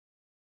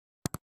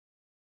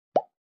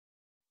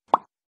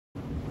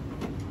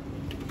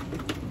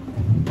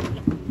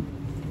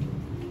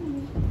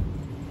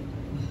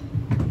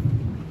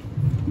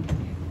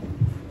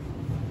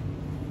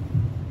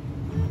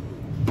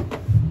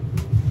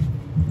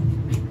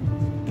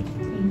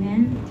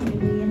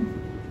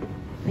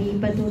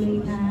patuloy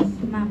na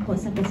tumako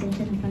sa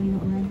presensya ng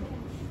Panginoon.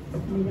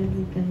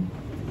 Hallelujah, God.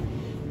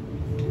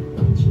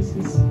 In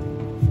Jesus.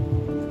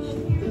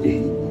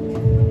 In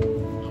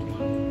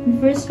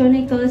 1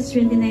 Chronicles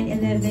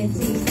 29:11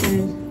 says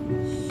that,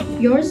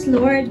 yours,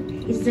 Lord,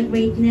 is the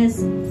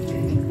greatness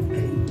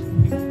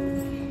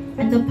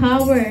and the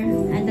power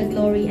and the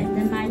glory and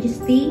the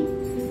majesty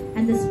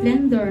and the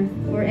splendor,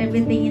 for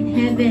everything in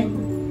heaven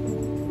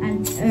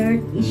and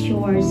earth is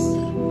yours.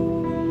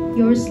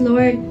 Yours,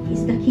 Lord,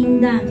 is the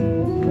kingdom.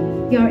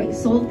 You are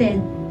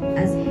exalted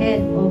as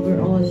head over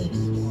all.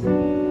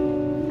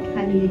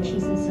 Hallelujah,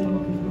 Jesus.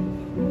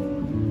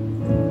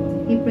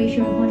 We praise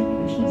your holy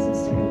name,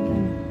 Jesus.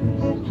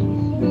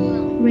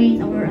 Reign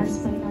over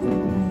us,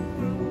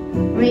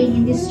 Panginoon. Reign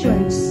in this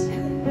church.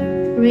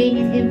 Reign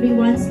in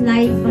everyone's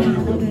life,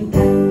 Panginoon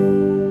God.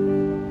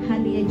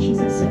 Hallelujah,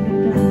 Jesus.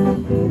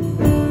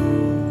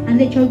 And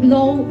let your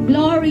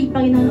glory,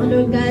 Panginoon,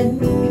 Lord God,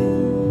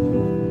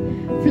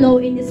 flow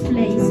in this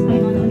place,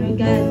 Panginoon, Lord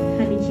God.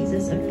 Hallelujah,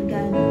 Jesus, Lord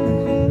God.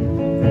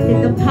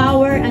 Let the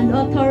power and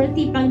the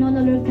authority, Panginoon,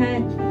 Lord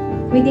God,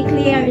 we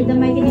declare in the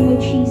mighty name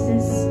of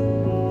Jesus.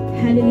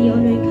 Hallelujah,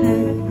 Lord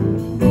God.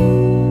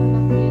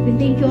 We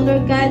thank you,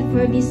 Lord God,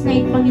 for this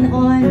night,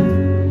 Panginoon,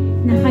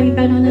 na kami,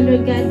 Panginoon,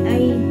 Lord God,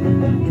 ay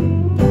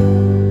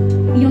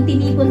iyong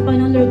tinipon,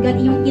 Panginoon, Lord God,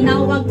 iyong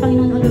tinawag,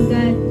 Panginoon, Lord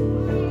God.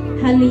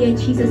 Hallelujah,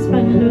 Jesus,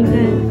 Panginoon, Lord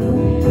God.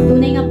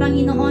 Tunay nga,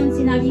 Panginoon,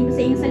 sinabi mo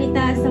sa iyong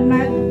salita sa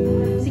Mark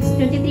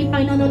 6:23,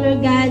 Panginoon, Lord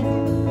God,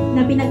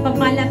 na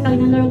pinagpapala,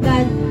 Panginoon, Lord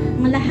God,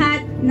 ang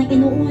lahat ng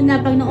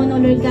inuuna,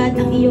 Panginoon, Lord God,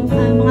 ang iyong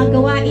mga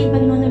gawain,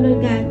 Panginoon,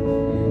 Lord God.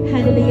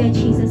 Hallelujah,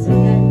 Jesus,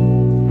 Lord God.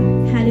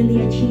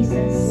 Hallelujah,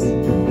 Jesus.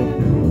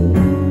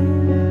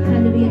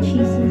 Hallelujah,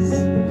 Jesus.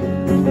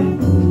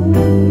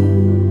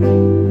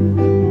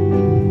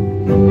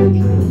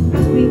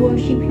 We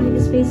worship you in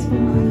this place,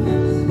 Panginoon.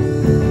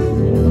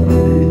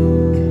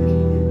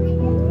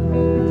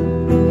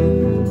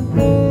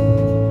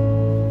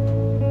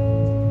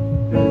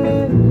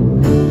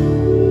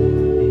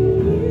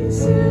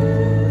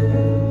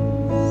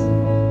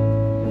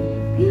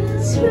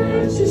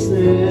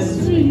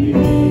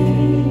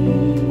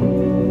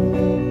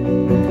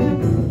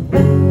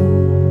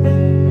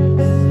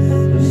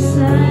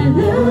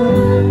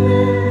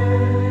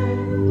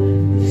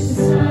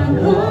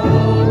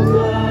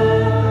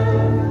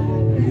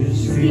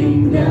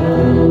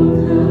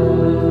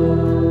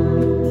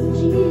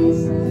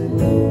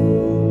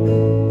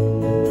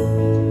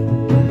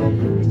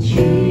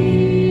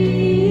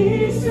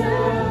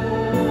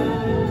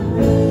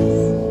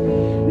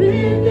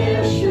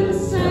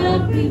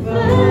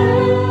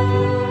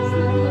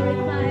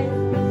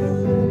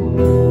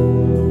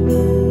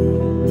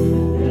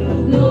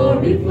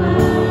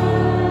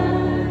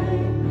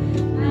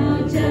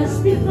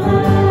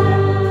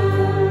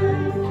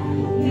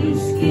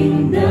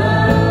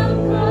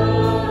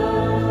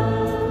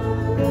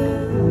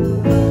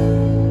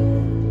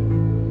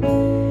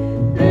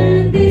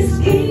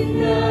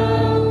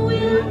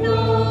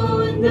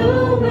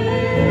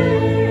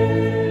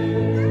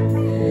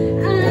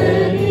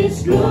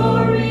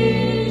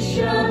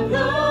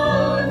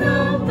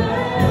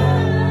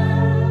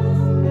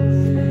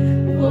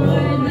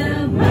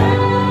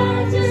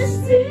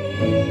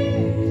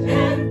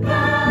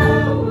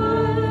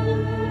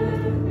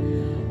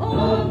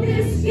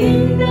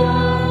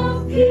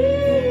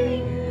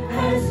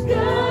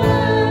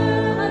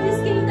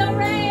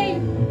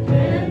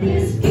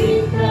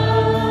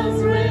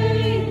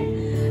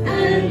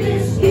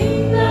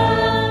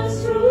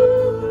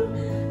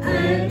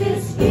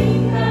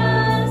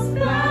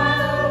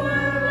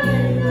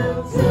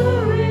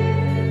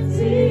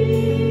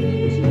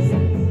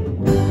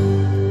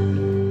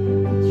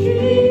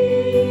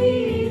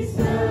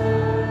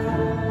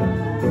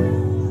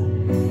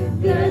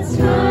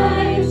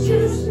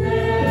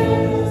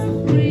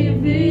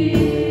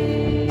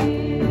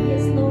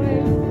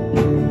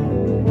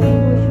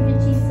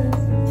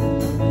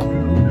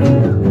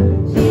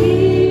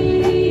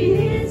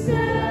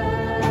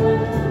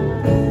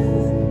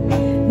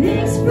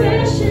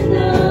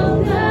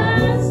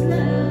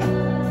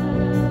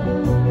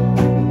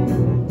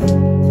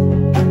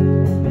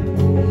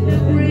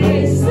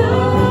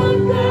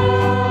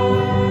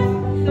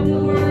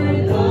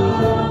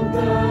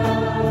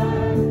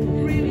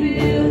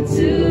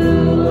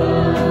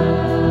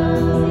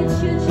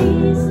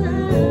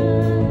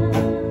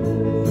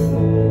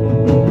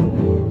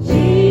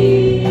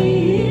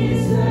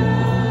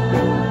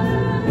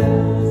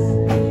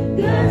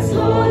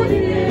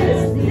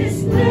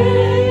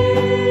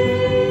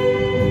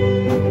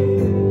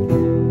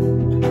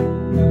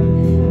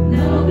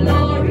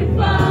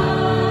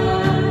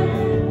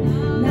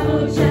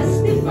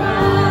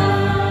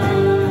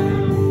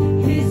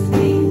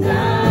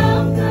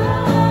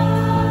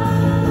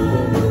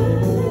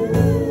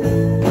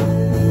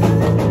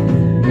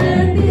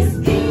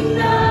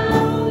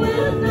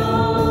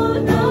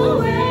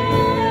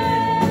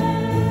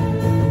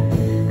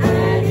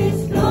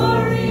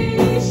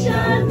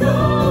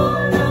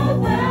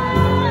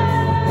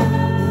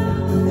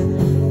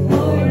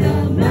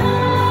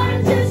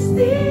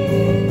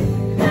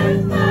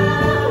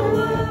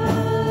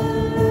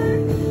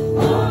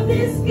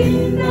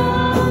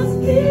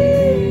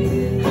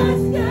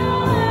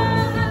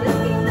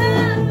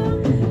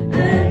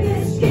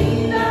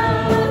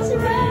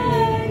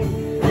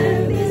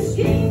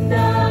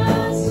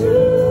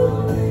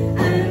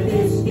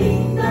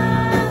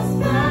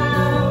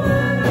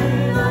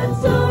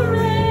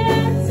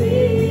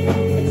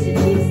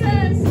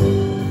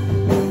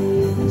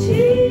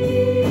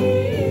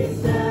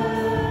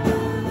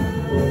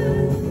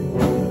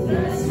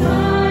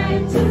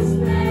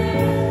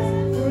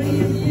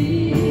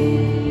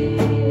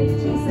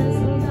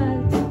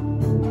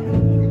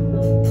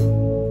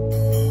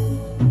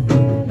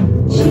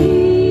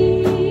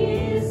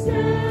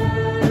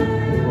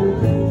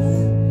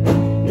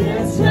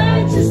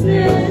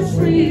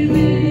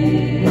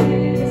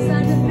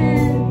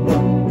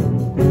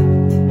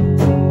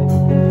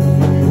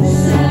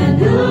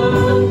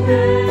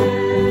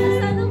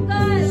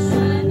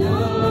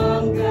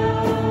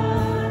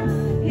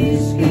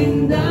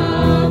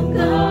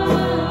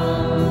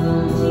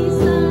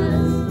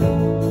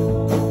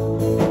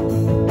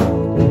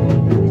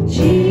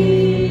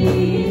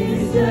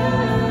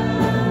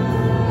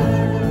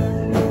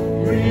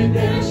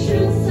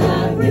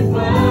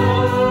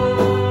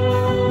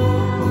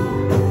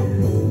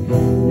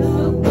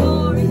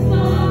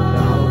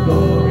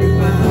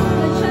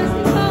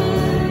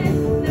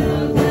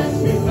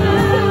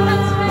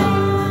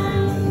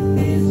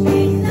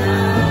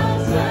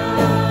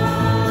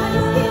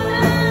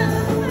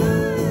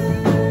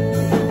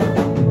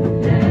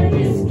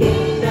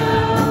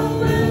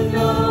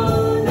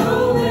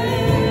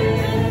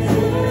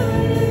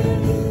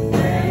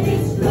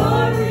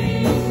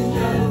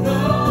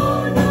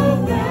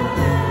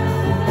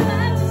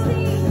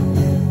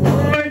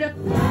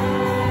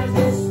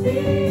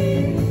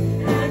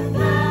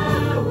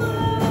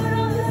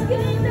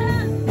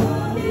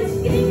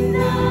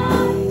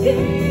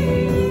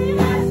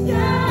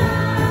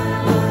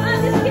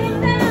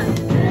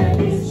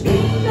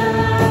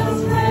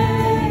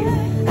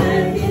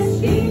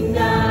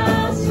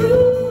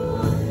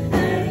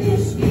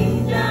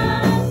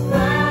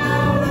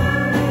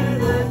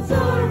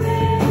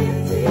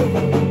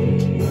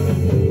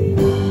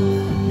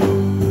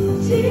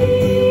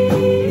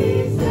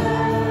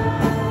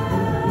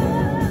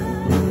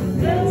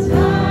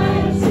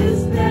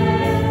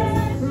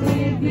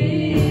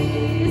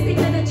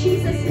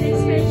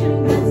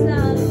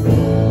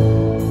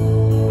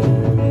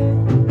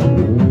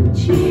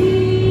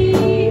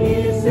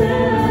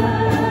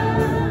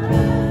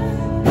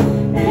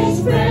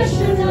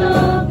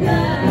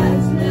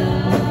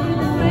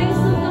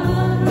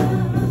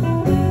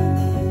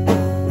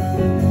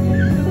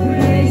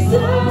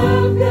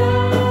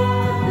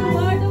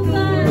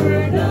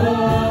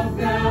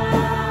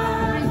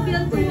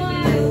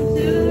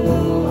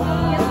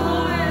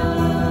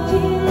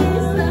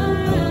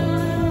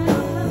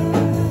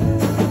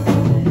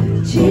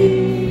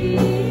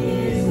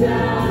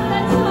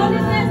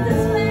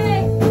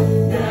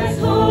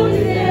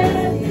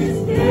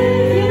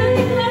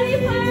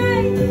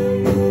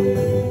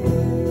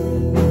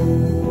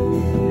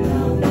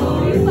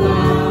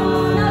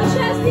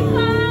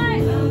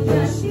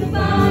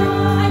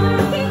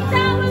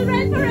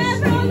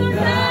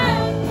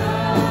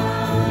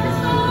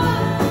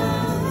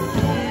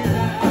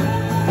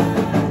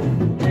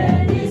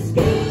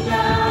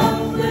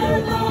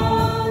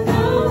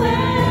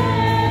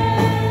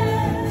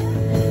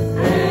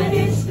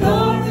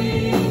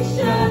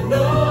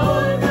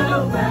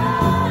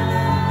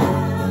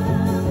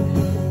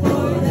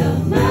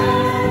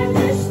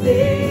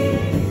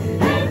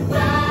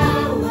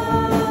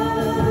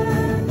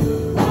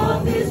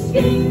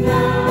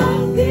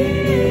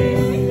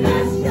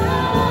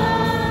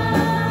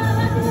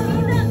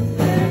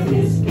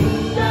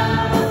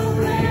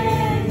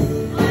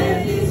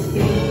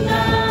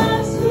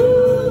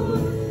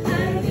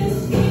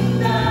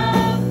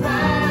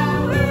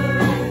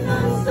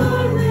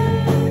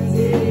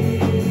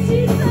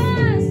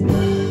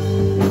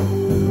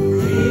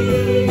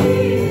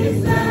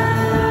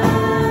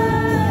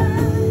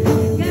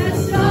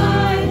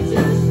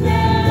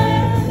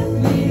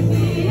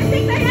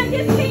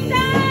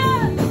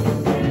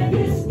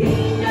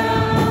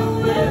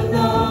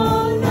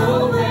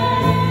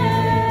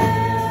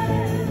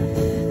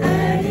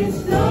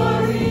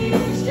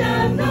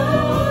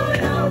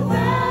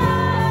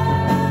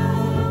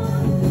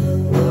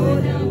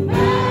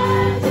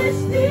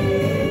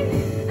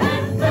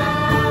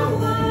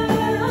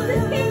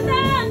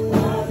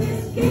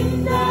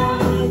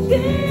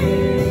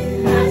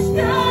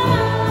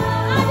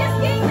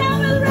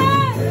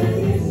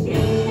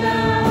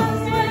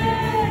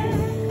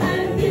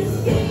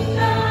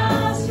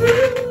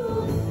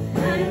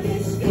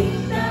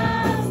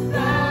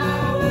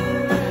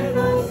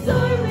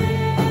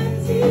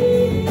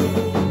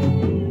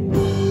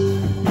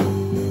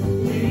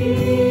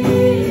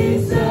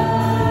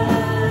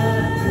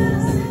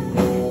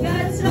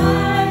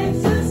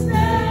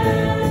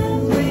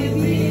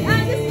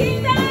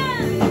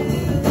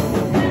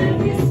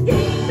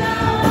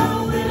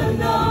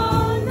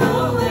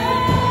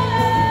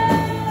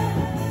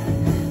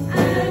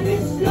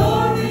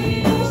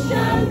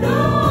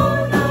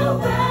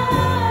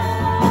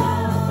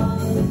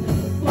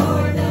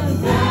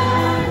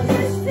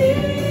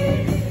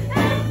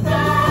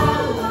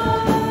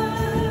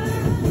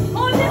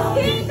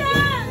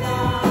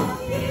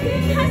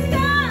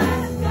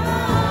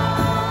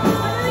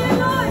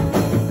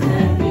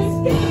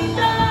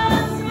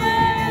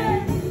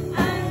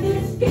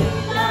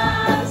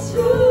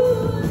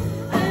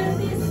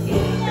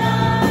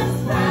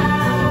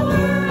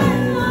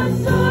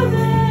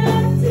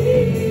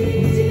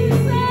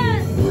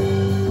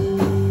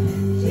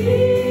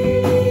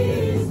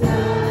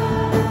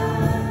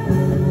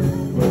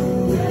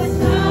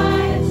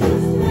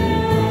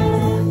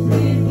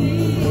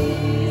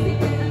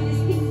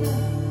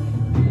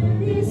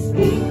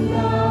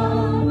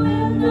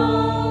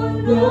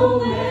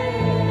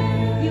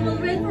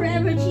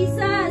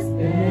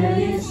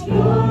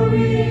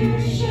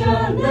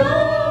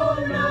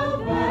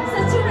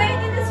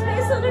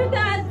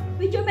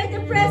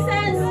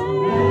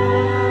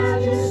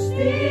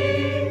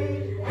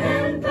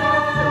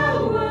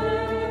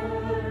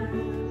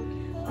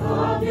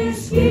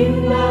 Let's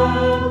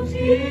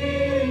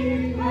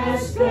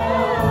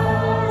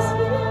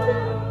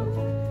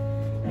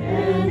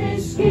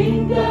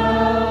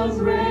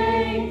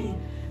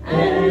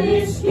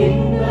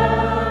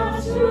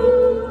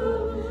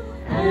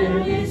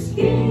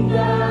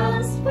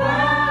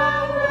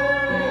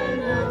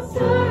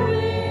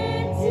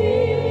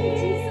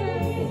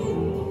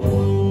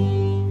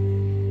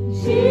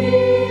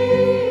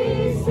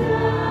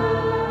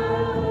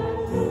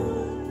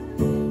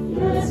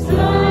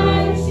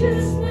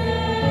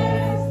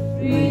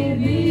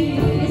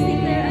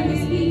declare on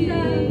His kingdom.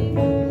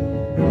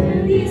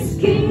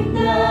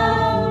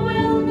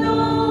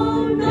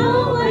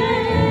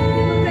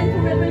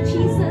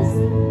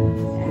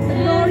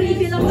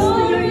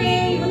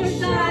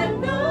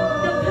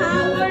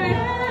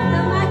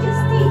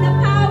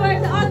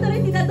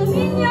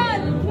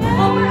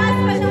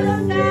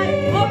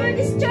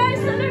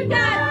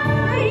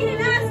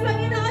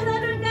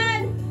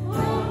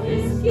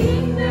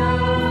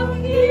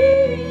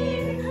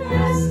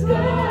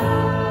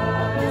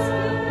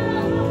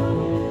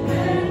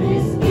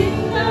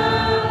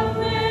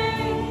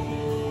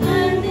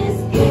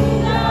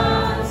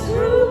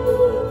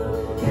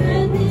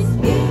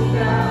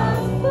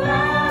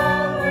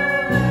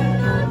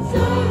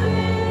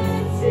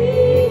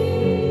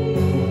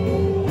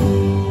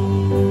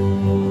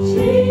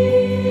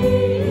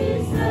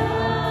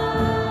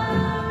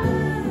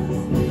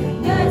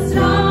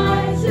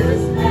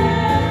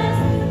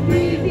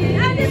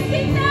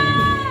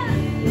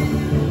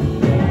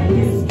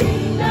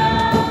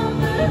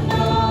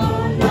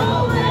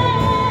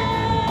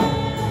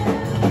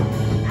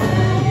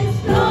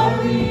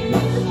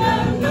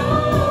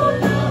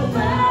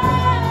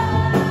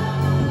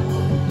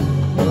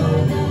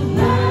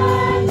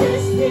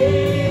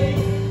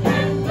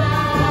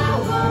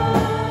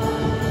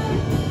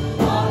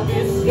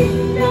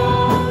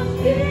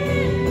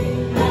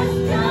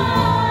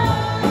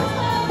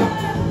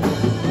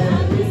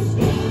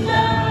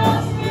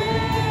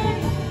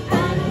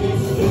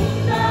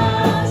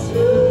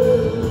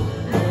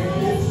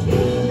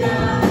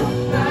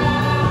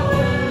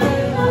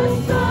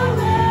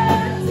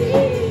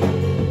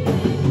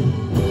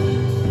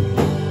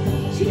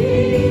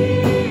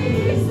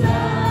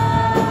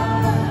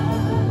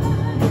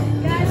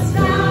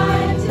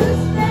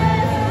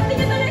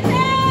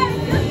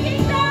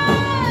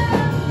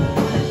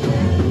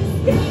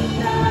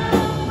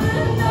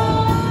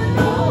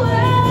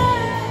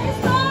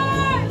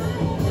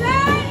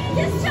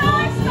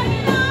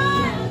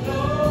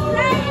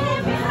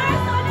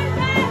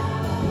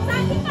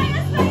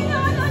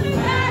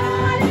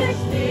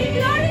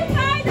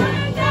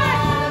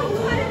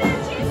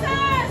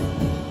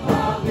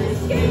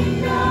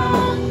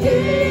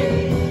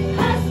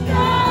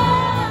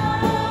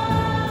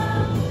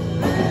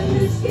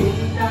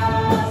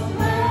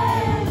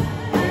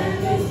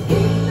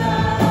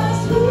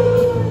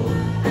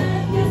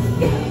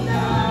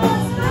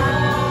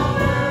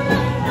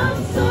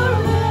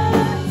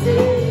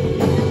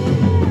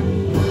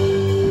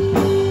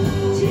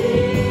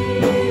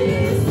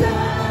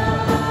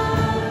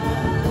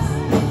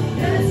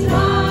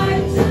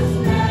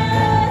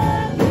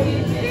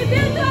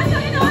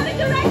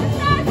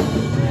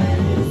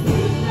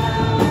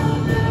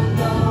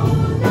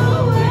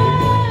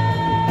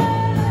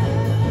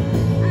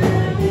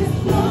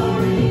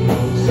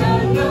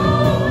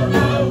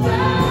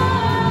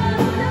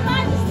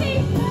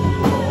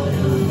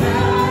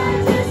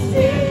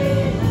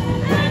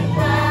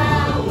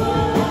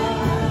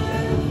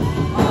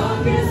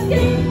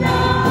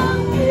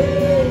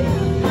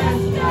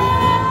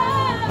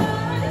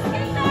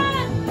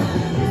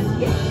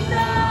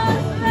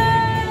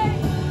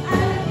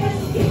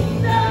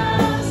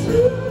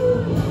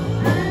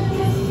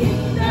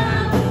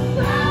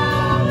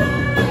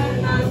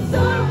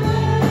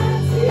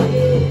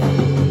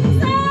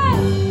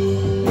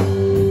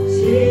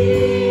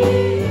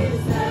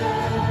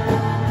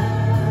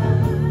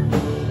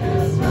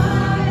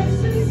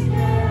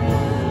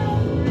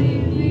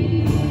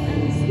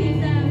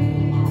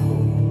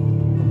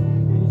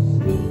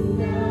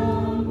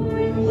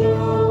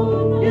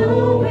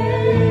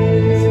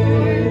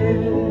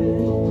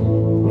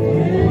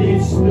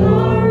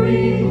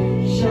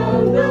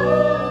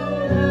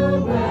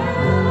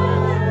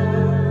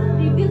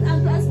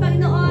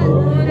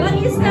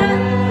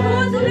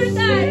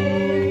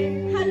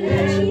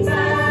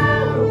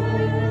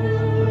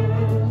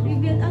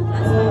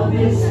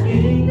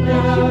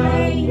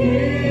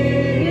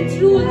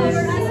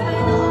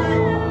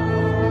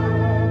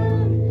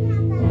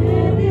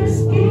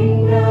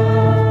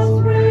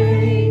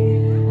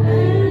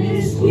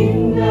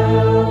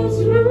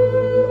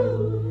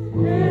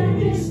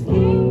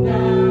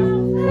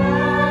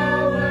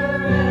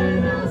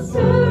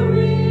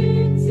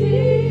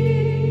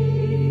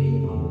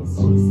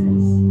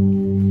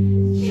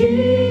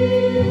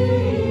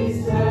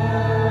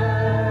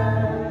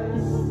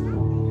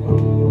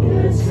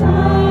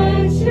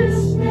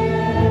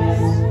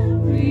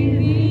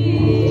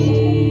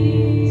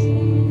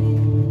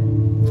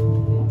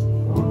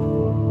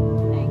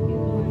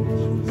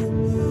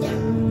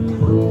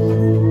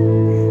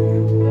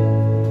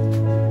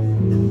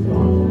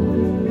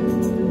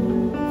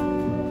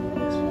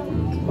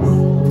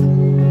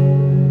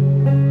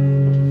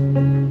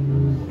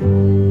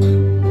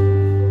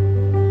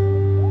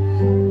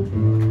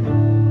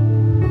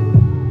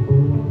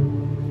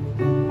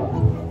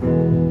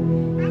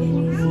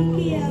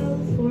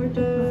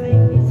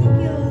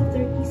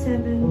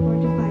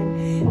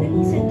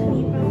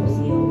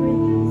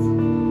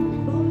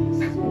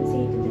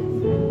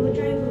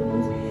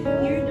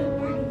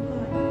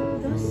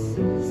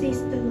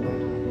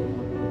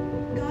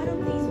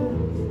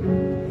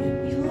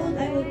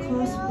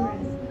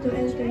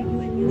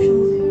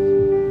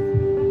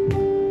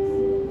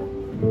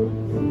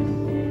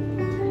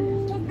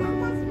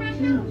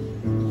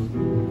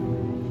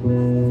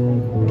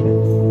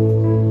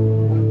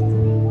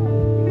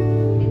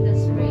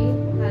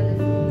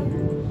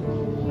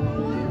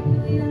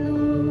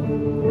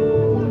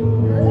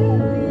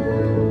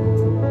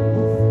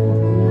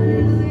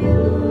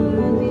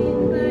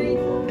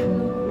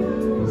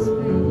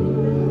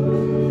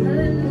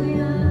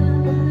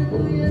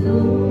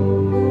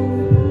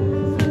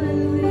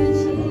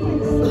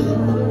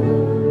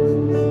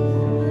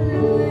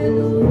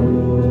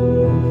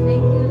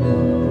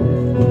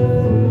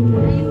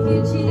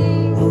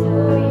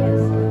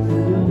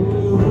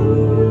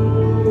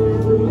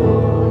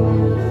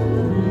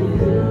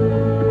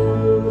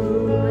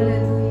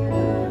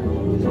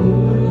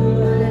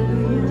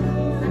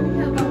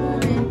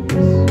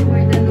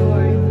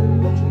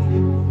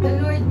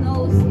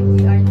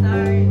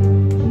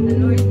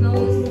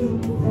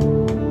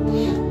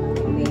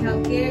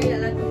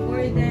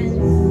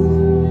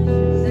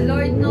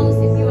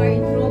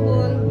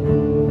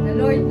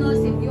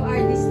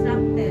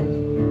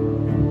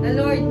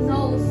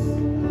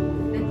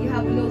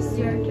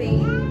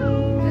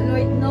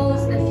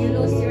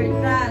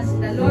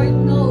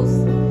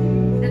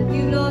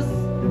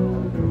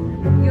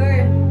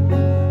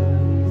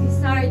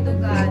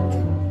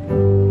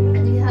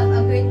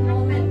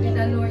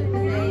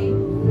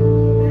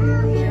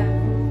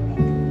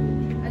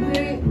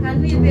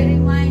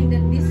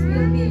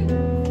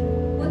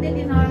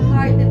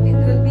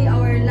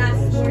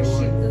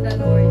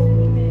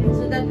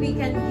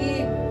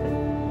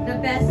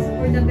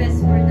 for the best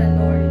for the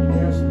Lord.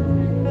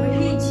 For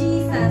He,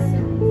 Jesus,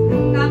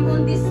 come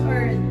on this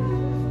earth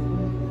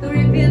to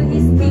reveal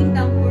His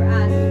kingdom for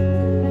us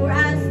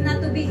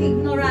not to be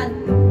ignorant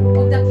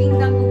of the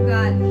kingdom of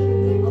God,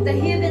 of the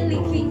heavenly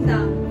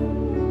kingdom.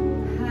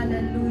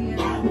 Hallelujah.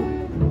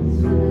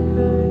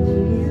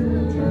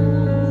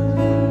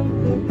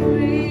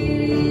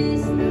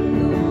 Praise the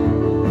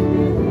Lord.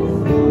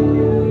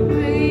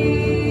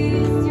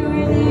 Praise your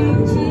name,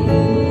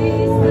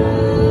 Jesus.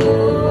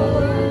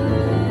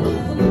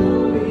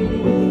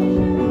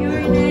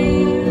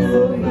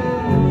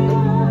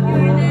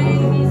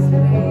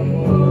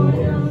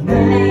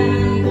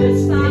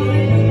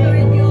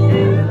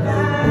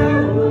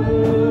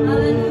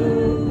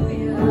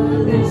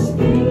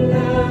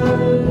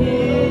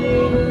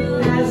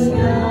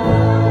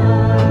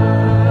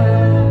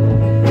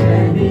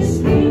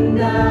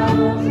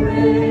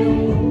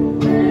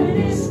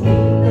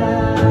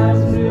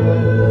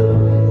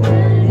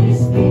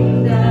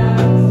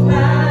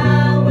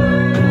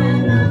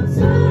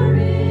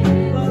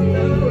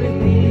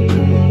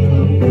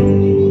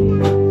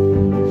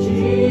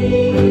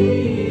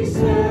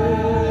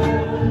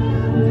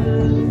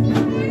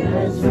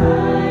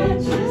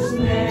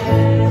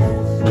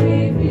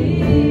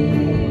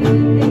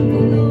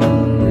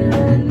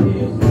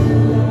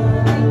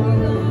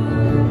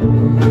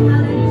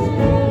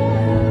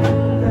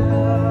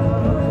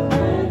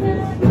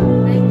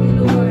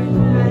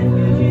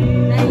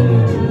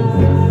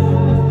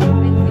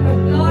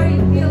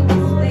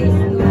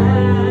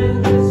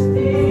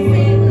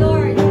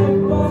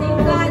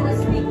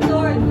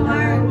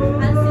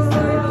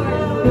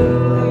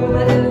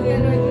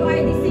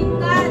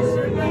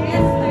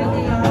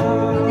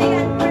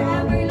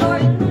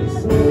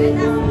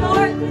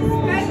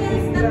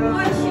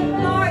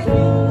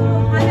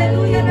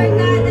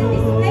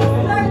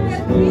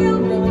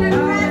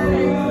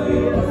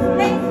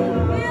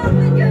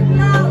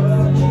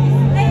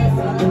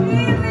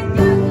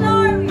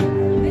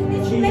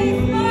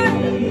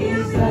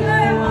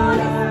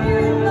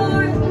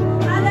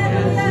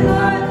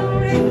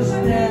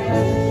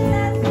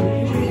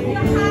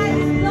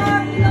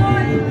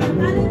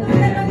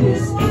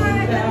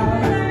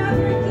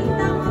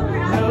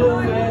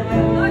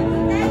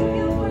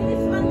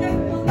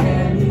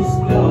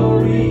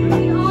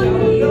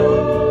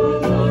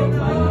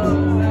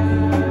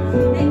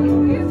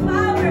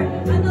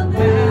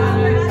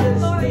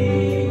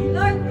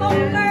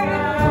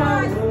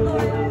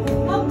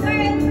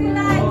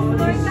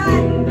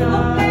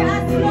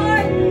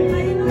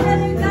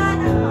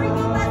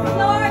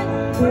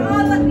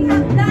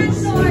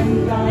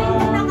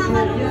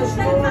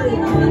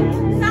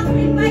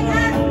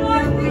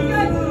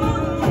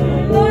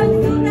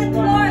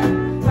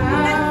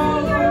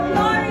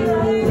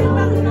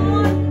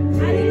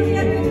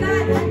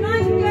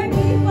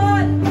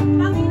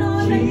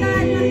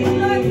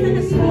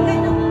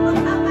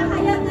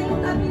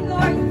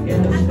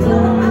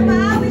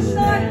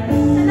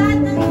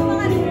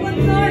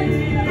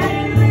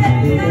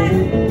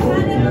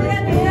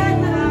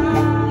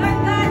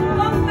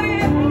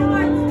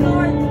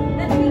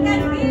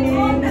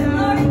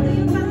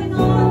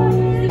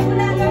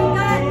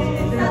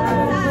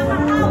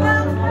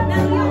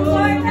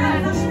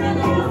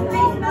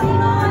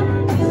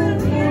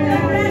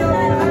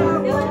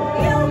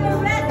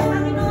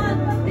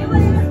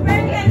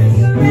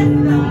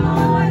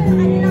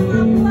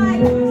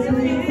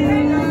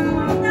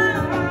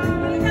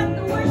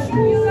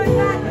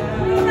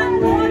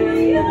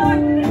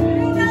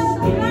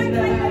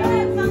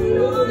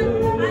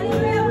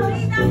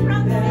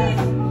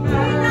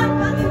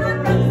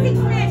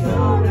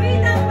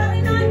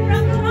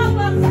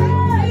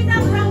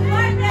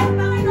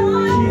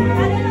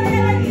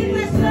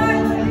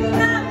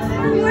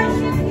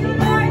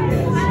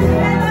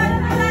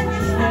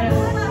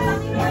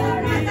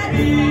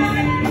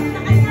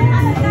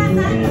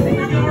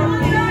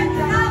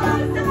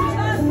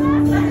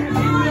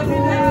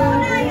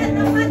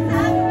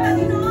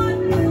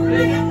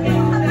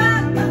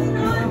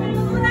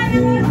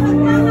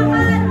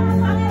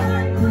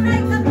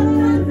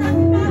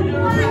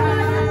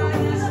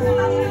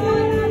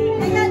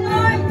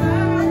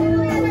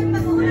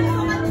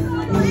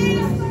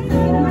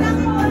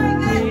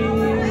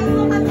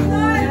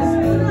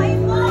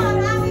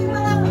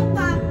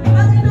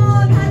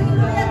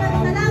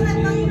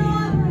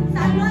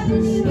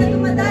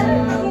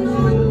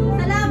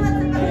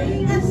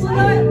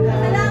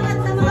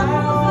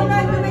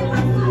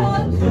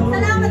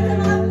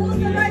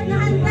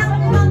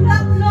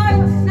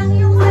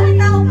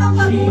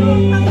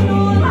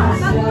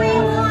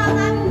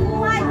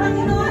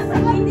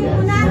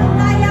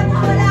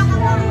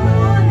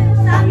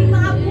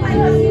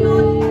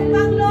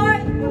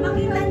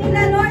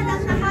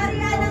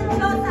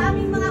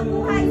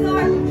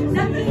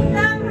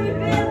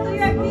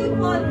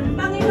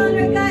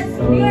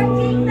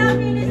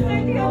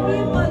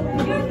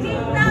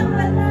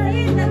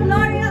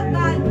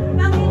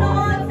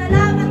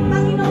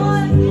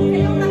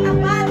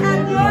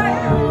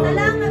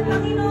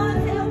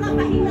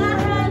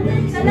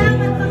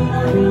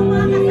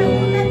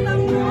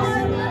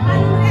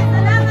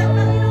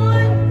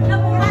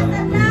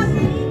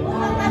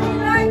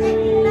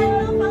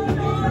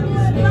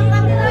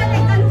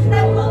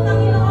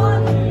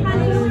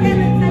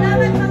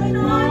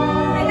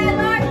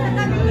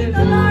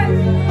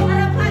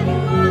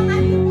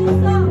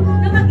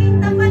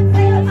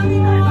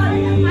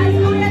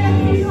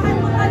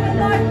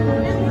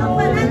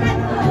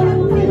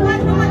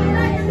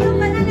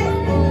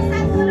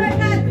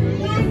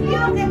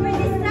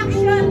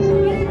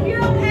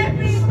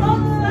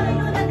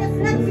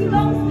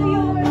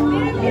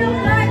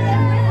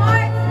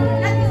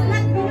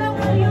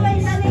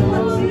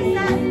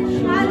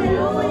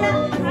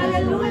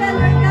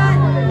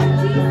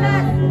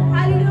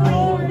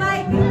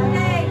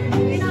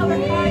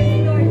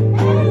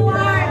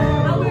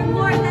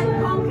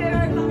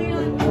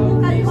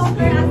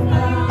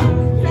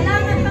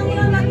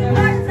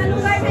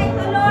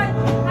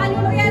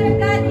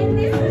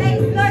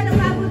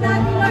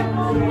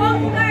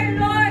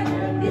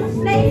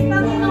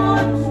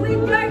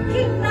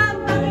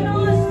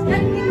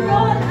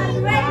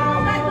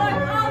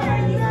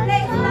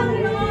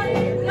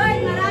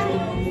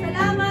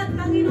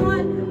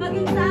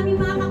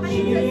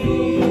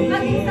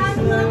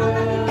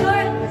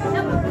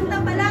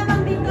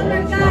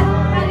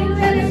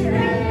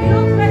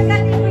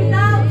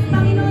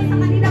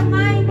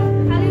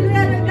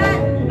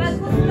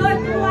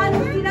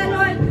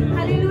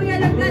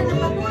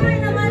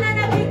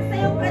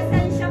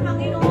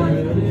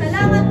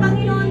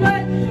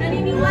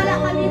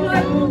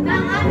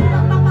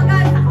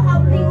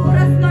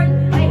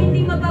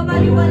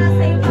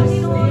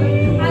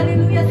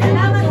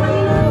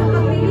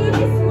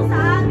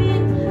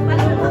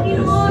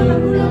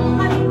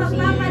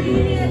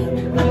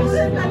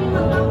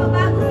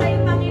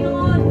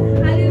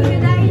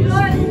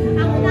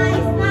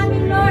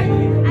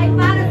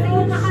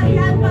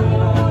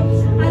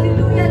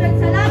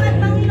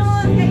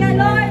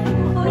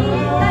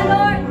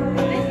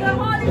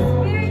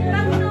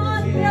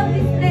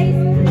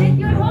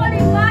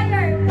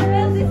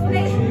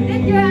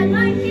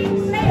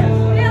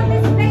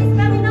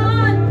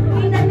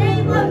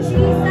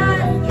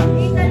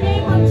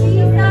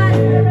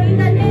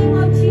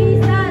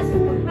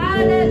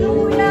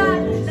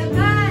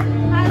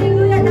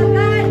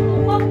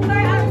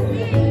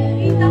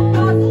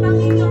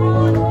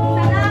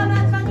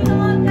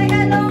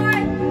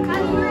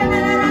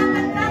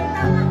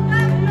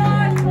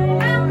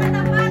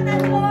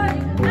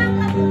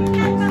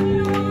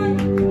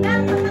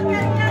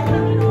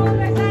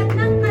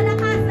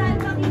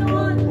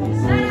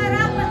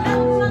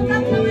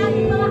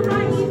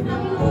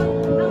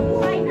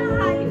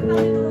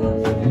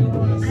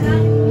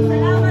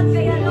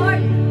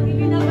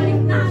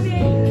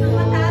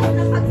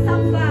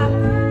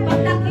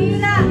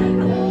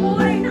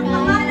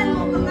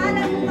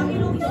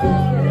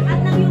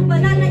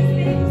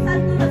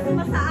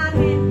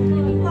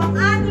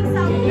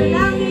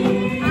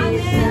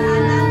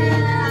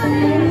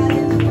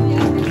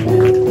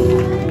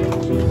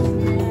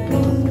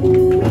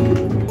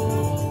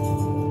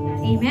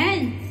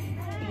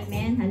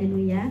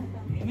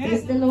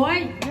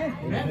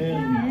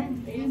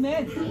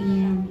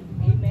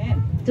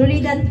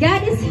 that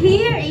God is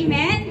here.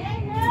 Amen?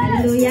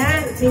 Hallelujah.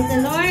 Praise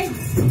the Lord.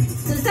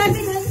 So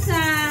sabi dun sa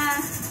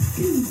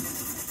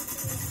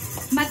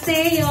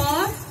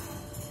Mateo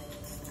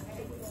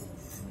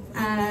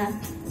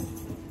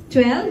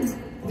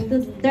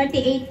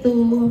 12:38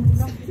 to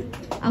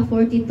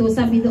 42,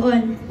 sabi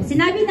doon,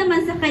 sinabi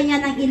naman sa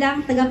kanya ng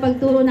ilang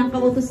tagapagturo ng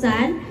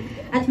kautusan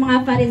at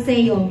mga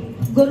Fariseo,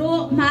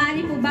 Guro,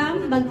 maaari po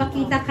bang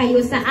magpakita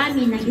kayo sa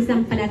amin ng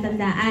isang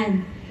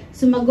palatandaan?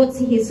 Sumagot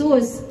si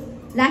Jesus,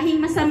 lahing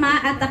masama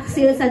at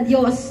taksil sa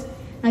Diyos.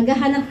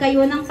 Naghahanap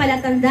kayo ng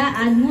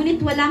palatandaan, ngunit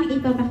walang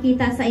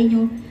ipapakita sa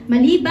inyo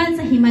maliban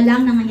sa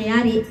himalang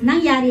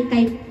nangyari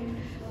kay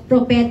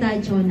Propeta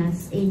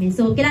Jonas. Amen.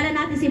 So, kilala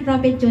natin si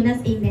Prophet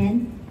Jonas.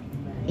 Amen.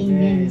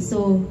 Amen.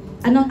 So,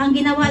 ano ang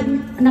ginawa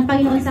ng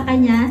Panginoon sa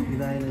kanya?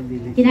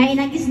 Kinain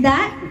ng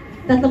isda.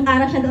 3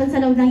 araw siya doon sa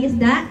loob ng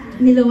isda.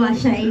 Niluwa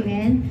siya.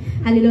 Amen.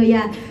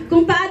 Hallelujah.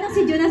 Kung paano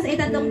si Jonas ay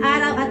 3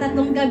 araw at 3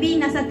 gabi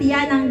nasa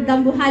tiyan ng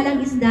dambuhalang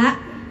isda,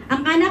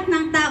 ang anak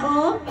ng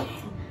tao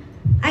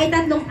ay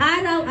 3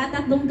 araw at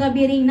 3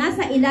 gabi ring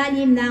nasa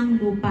ilalim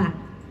ng lupa.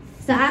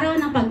 Sa araw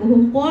ng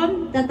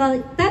paghuhukom,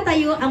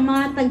 tatayo ang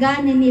mga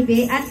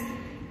taga-Ninive at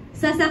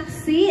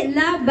sasaksi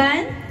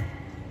laban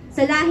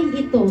sa lahing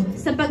ito,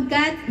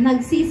 sapagkat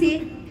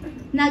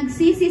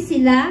nagsisi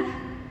sila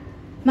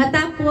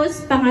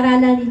matapos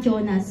pangaralan ni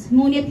Jonas.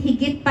 Ngunit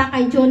higit pa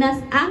kay Jonas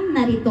ang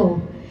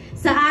narito.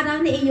 Sa araw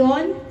na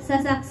iyon,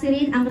 sasaksi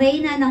rin ang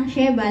reyna ng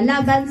Sheba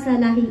laban sa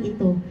lahing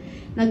ito.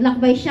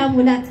 Naglakbay siya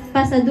mula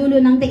pa sa dulo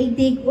ng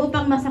daigdig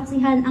upang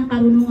masaksihan ang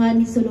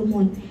karunungan ni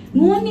Solomon.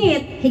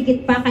 Ngunit,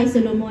 higit pa kay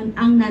Solomon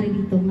ang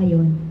naririto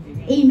ngayon.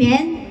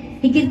 Amen?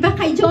 Higit pa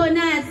kay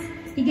Jonas,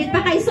 higit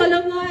pa kay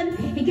Solomon,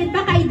 higit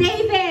pa kay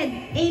David.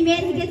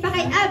 Amen? Higit pa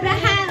kay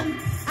Abraham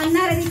ang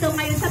naririto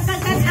ngayon.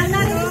 Sapagkat ang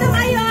naririto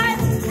ngayon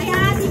ay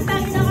ating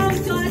Panginoong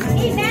Diyos.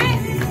 Amen?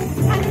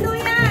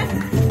 Hallelujah!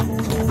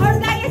 Our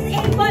God is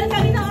able,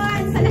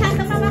 Panginoon, sa lahat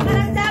ng mga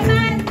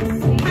karamdaman.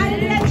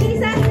 Hallelujah,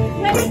 Jesus!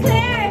 We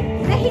declare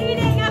the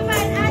healing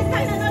upon us,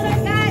 Panginoon,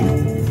 Lord God.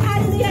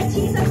 Hallelujah,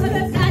 Jesus,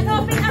 Lord God.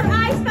 Open our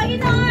eyes,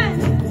 Panginoon.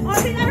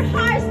 Open our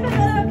hearts,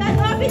 Panginoon, Lord God.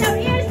 Open our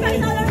ears,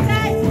 Panginoon, Lord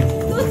God.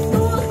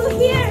 To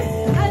hear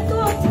and to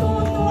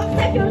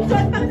accept your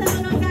truth,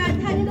 Panginoon, Lord God.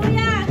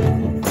 Hallelujah.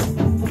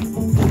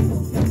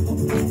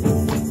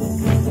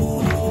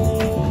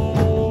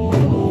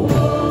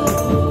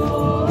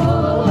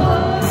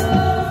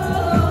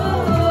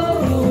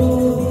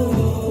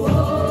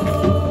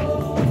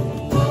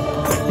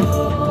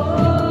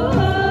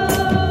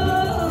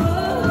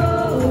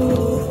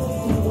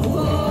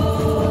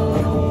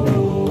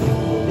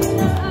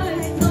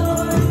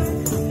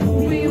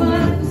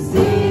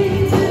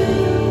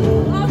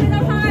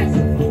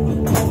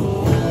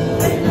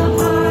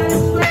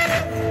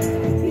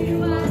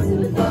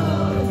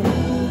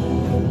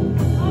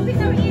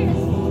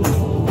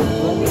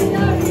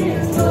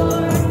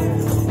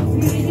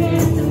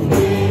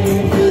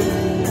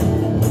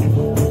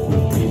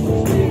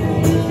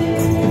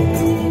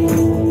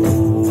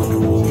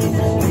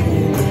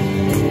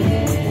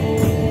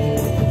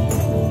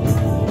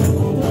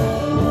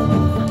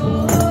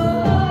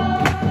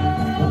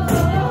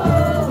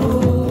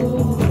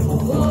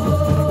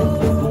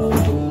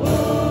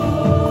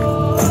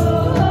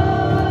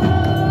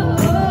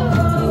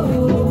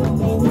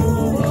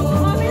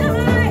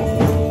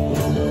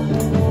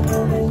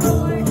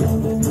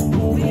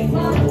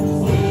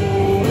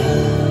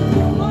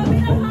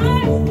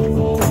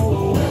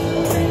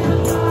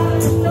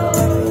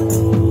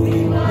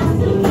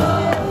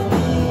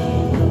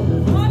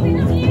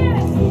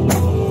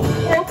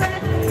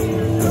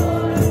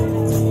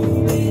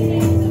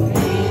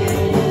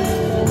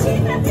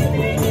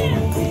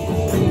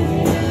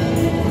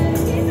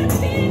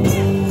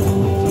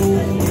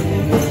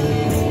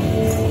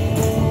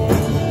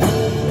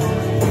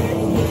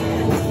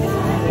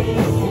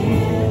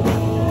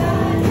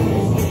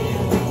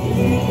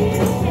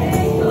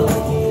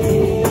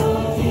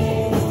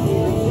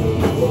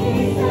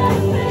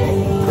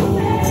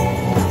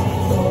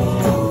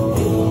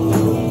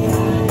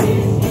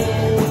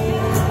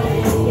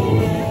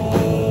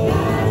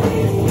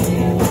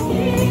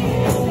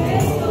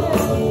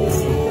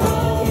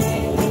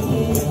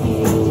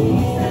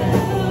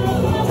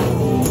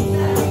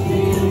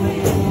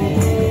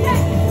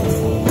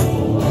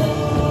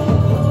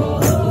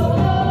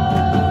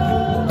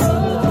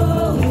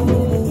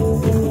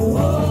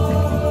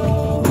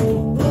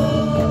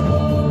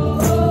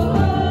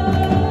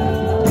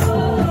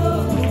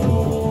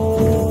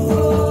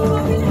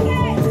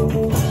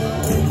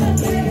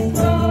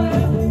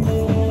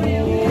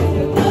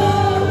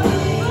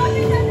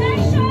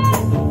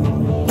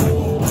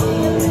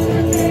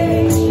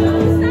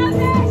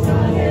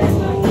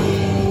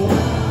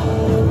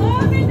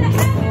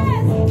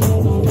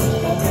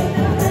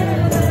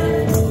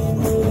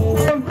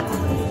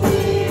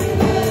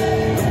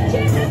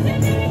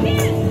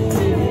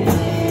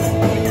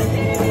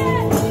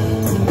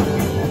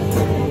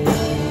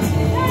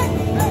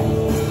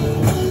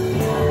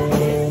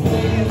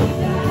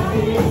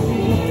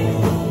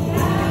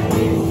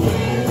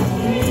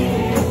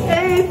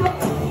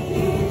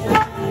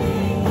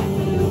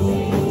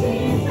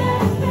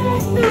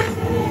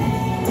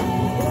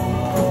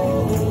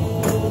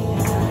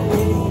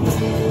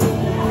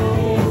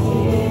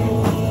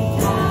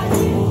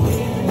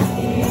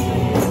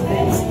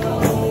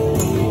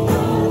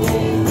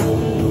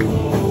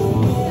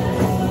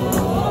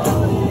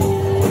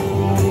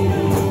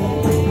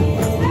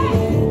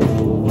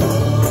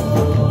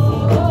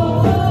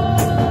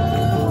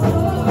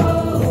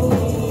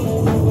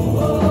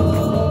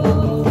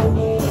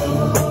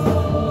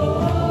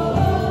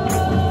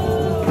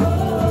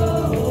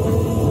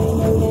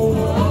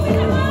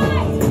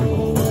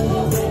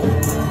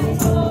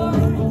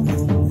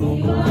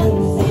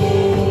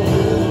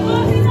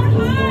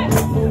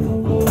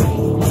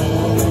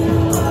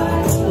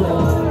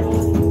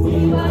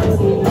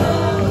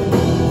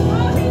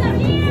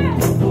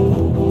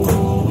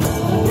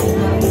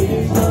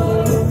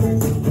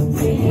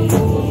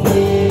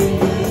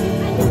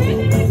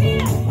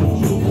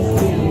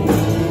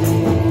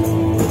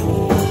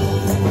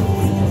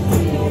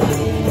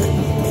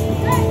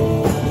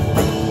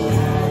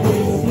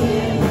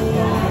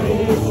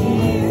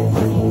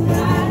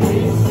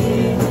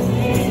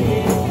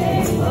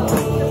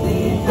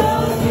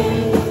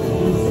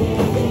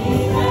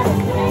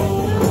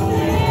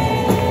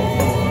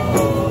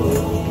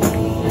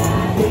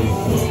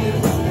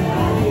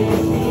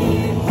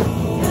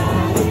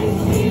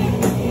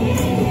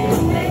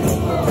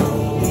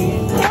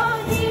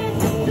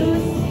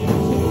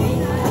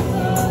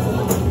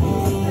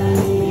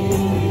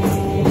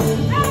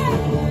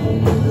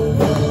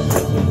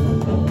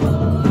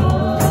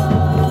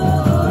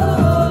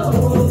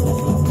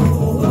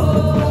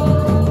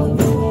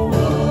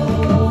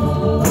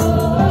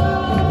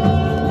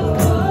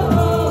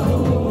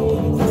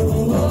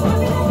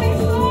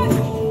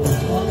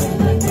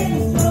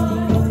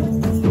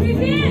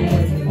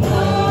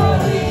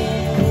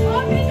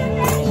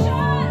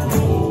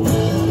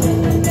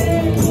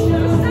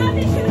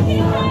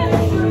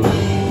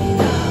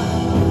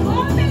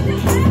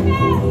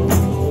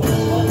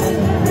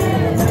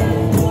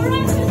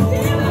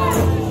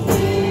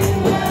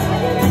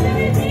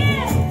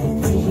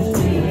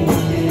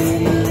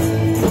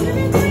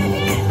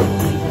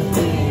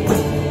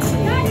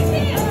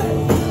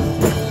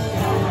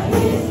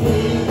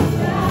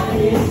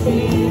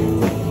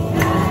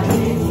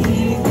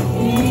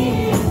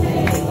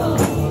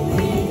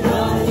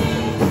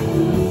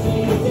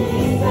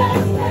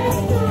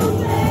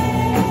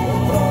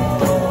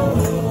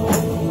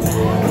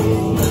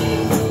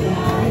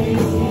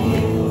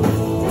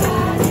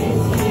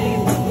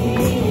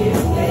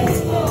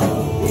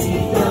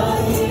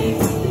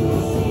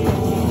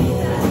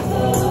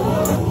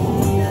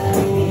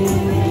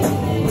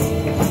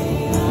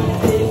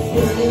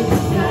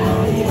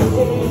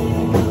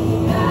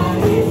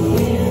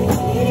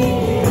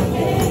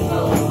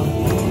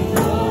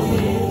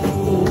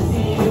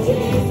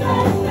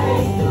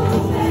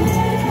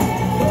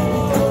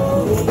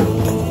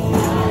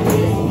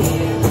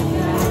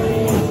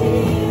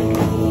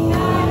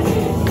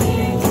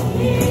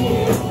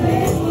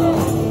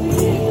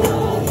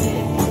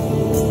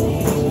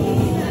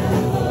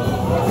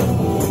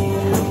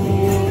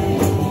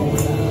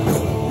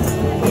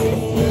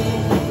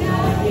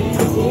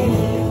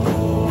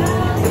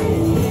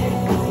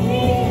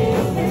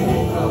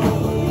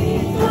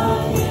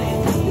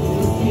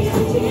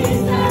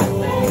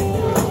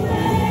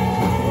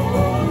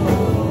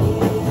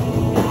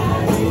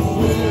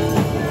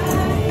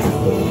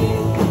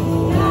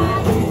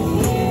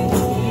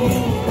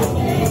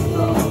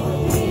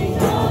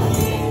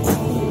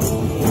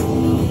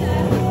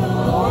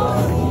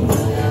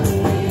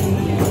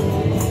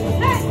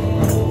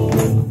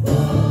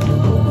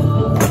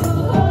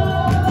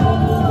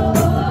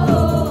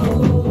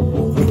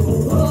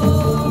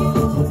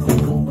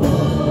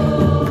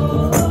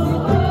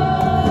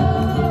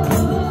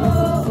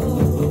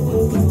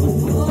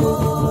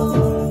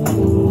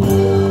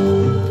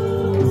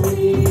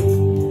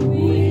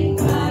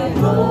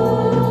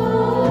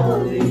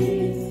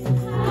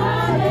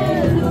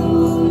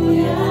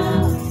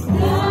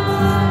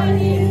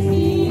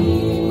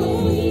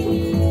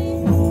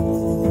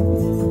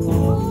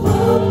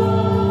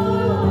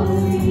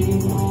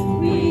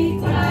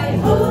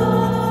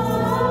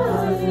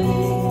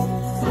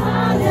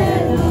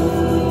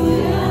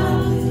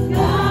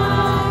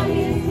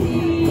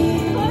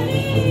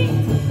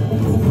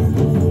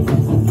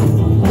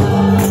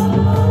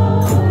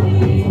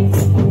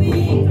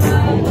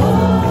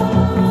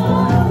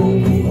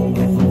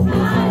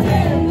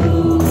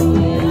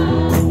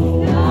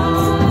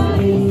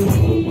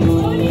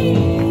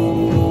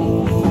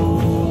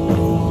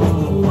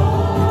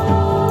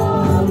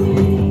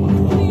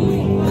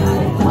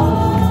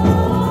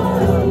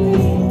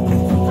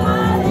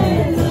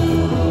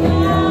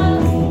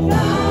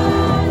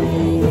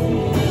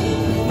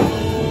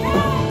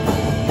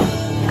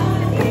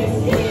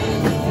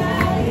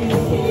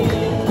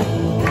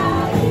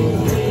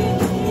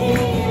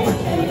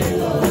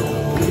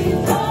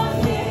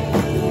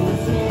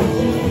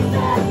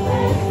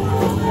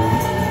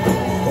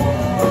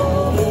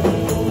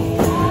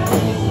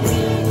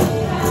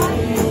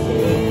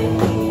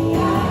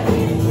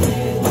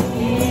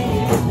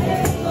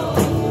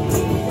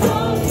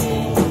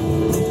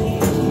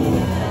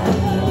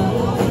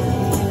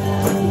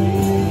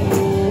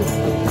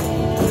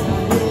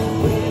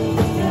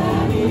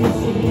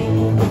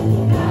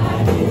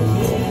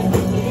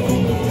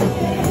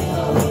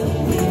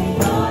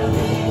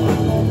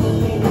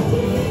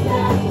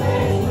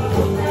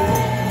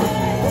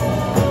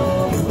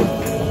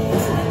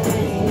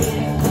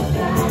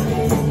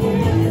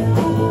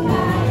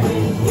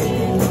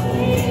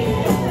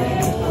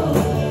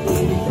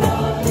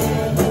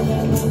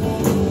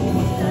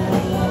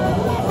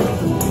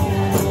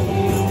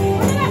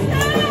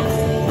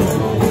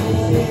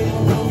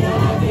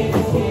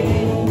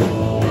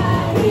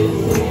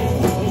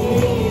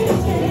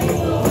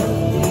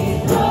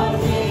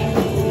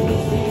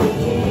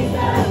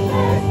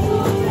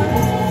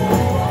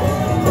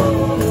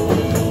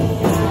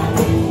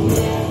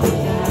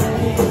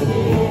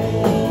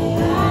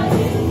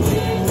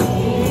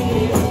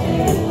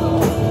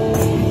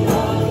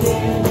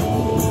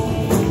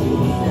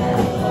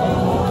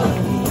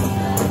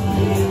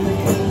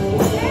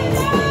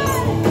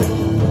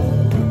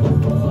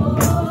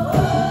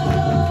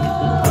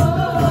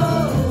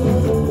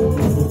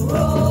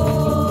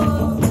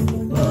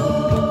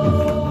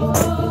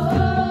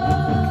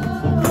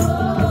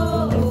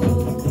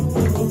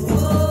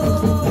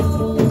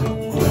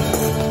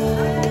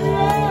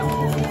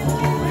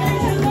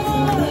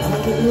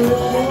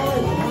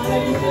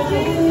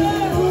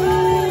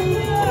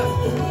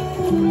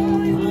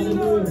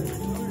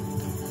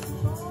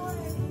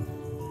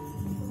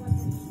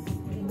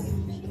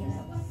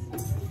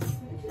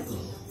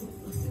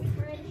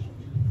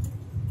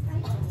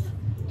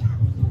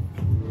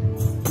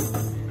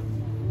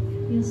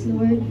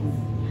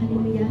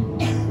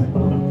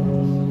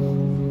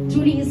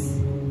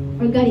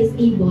 our God is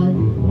able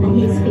and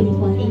He is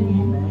faithful.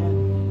 Amen.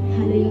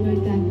 Hallelujah,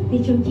 Lord God.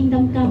 Let your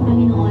kingdom come,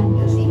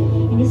 Panginoon,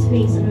 in this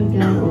place, Lord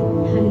God.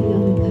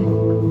 Hallelujah, Lord God.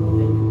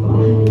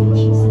 Hallelujah,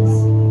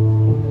 Jesus.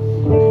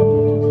 Hallelujah,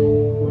 Lord God.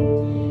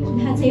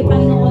 Lahat sa'yo,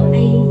 Panginoon,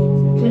 ay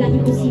walang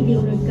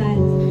imposible, Lord God.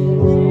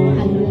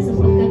 Hallelujah,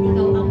 sapagkat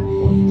ikaw ang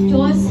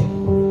Diyos.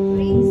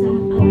 Isa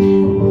ang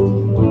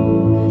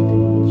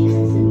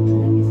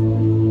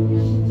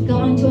ikaw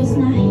ang Diyos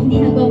na hindi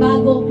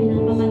nagbabago.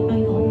 Kailan pa man,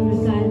 Panginoon,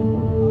 Lord God.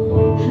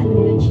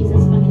 Hallelujah,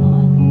 Jesus,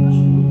 Panginoon.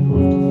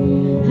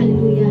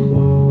 Hallelujah.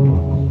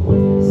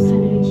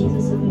 Hallelujah,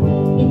 Jesus, Lord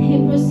God. In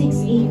Hebrews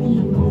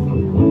 6:18,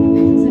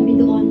 sabi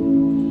doon,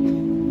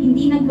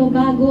 hindi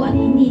nagbabago at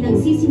hindi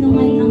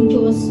nagsisinungaling ang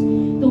Diyos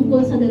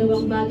tungkol sa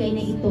dalawang bagay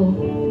na ito,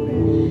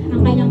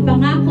 ang kanyang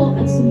pangako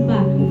at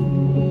sumpa.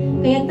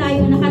 Kaya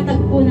tayo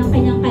nakatagpo ng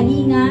kanyang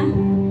kalinga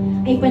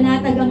ay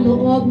panatag ang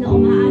loob na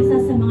umaasa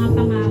sa mga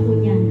pangako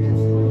niya.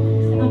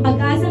 Ang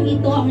pag-asang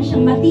ito ang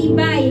siyang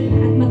matibay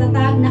at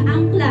matatag na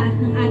angkla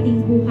ng ating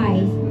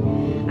buhay.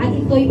 At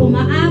ito'y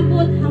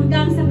umaabot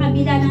hanggang sa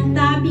kabila ng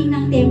tabing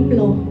ng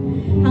templo,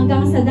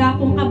 hanggang sa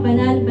dakong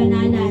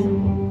kabanal-banalan.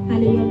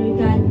 Hallelujah, Lord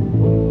God.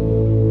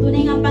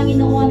 Tunay nga,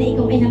 Panginoon, na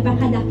ikaw ay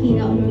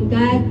napakadakila, O Lord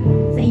God,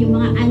 sa iyong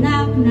mga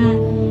anak na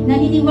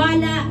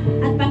naniniwala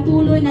at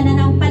patuloy na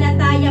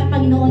nanampalataya,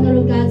 Panginoon, O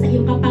Lord God, sa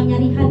iyong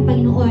kapangyarihan,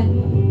 Panginoon.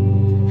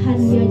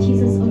 Hallelujah,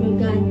 Jesus, O Lord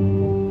God.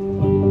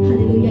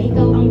 Hallelujah,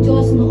 ikaw ang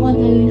Diyos noon,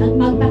 ngayon, at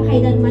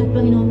magpakailanman,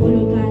 Panginoon, O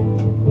Lord God.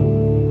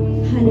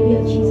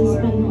 Hallelujah, Jesus,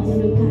 Panginoon, O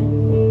Lord God.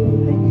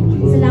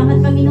 Salamat,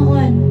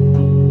 Panginoon,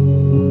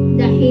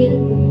 dahil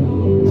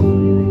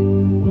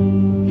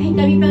kahit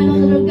kami,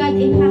 Panginoon, O Lord God,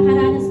 ay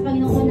nakakaranas,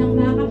 Panginoon, ng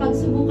mga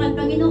kapagsubukan,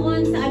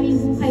 Panginoon, sa aming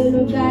buhay, O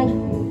Lord God.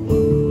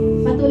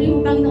 Patuloy mo,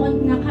 Panginoon,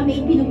 na kami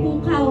ay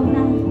pinupukaw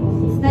na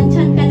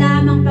nandyan ka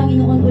lamang,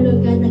 Panginoon, O Lord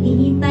God.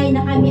 Naghihintay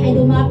na kami ay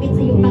lumapit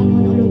sa iyo,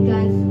 Panginoon, O Lord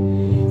God.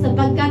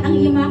 Sapagkat ang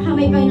iyong mga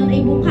kamay, Panginoon,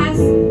 ay bukas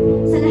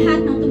sa lahat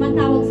ng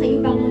tumatawag sa iyo,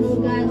 Panginoon, O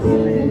Lord God.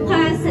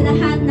 Bukas sa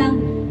lahat ng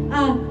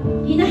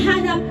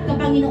hinahanap ka,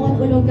 Panginoon,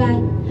 O Lord God.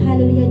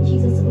 Hallelujah,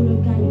 Jesus, O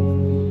Lord God.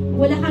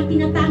 Wala kang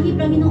tinatanggi,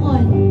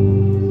 Panginoon.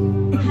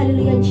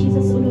 Hallelujah,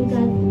 Jesus, O Lord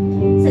God.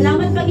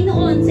 Salamat,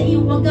 Panginoon, sa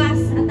iyong wagas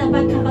at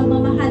tapat na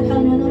pagmamahal,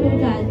 Panginoon, O Lord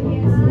God.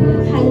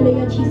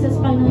 Hallelujah, Jesus,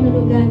 Panginoon, O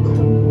Lord God.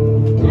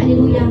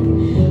 Hallelujah.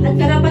 At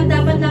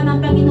karapat-dapat lamang,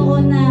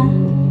 Panginoon, na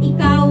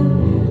ikaw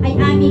ay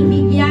aming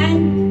bigyan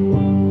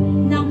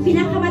ng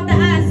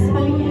pinakamataas,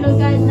 Panginoon, O Lord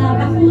God, na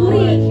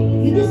papuri.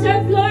 You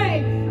deserve,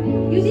 Lord.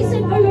 You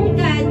deserve, O Lord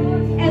God,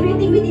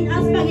 everything within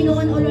us,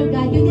 Panginoon, O Lord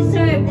God. You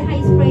deserve the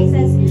highest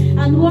praises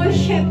and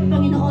worship,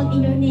 Panginoon, in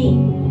your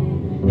name.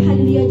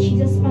 Hallelujah,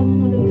 Jesus,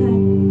 Panginoon, O Lord God.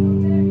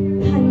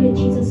 Hallelujah,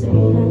 Jesus, O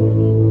Lord God.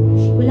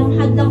 Walang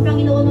hadlang,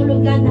 Panginoon, O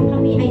Lord God, na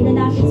kami ay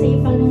lalapit sa iyo,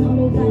 Panginoon, O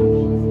Lord God.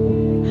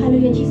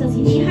 Hallelujah, Jesus.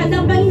 Hindi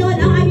hadlang, Panginoon,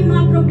 ang aming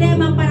mga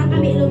problema para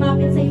kami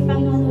lumapit sa iyo,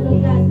 Panginoon, O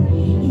Lord God.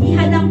 Hindi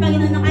hadlang,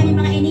 Panginoon, ang aming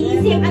mga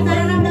iniisip at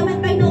nararamdaman,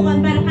 Panginoon,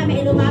 para kami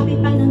ay lumapit,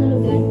 Panginoon, O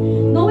Lord God.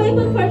 No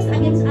weapon formed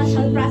against us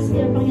shall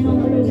prosper, Panginoon,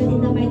 O Lord God, in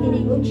the mighty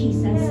name of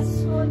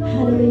Jesus.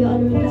 Hallelujah, O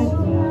Lord God.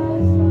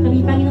 Kami,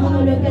 Panginoon, O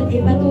Lord God,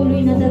 ay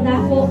patuloy na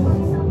dadako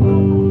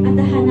at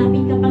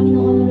hahanapin ka,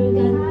 Panginoon, O Lord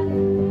God.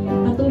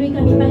 Patuloy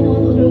kami,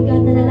 Panginoon, O Lord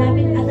God, na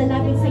lalapit at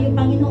lalapit sa iyo,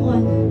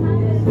 Panginoon.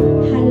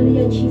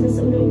 Hallelujah,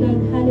 Jesus, O Lord God.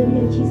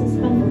 Hallelujah, Jesus,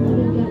 Panginoon, O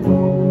Lord God.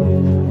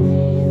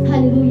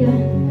 Hallelujah.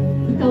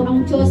 Ikaw ang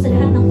Diyos sa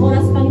lahat ng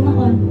oras,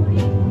 Panginoon.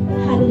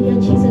 Hallelujah,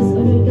 Jesus, O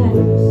Lord God.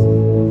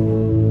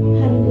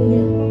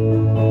 Hallelujah.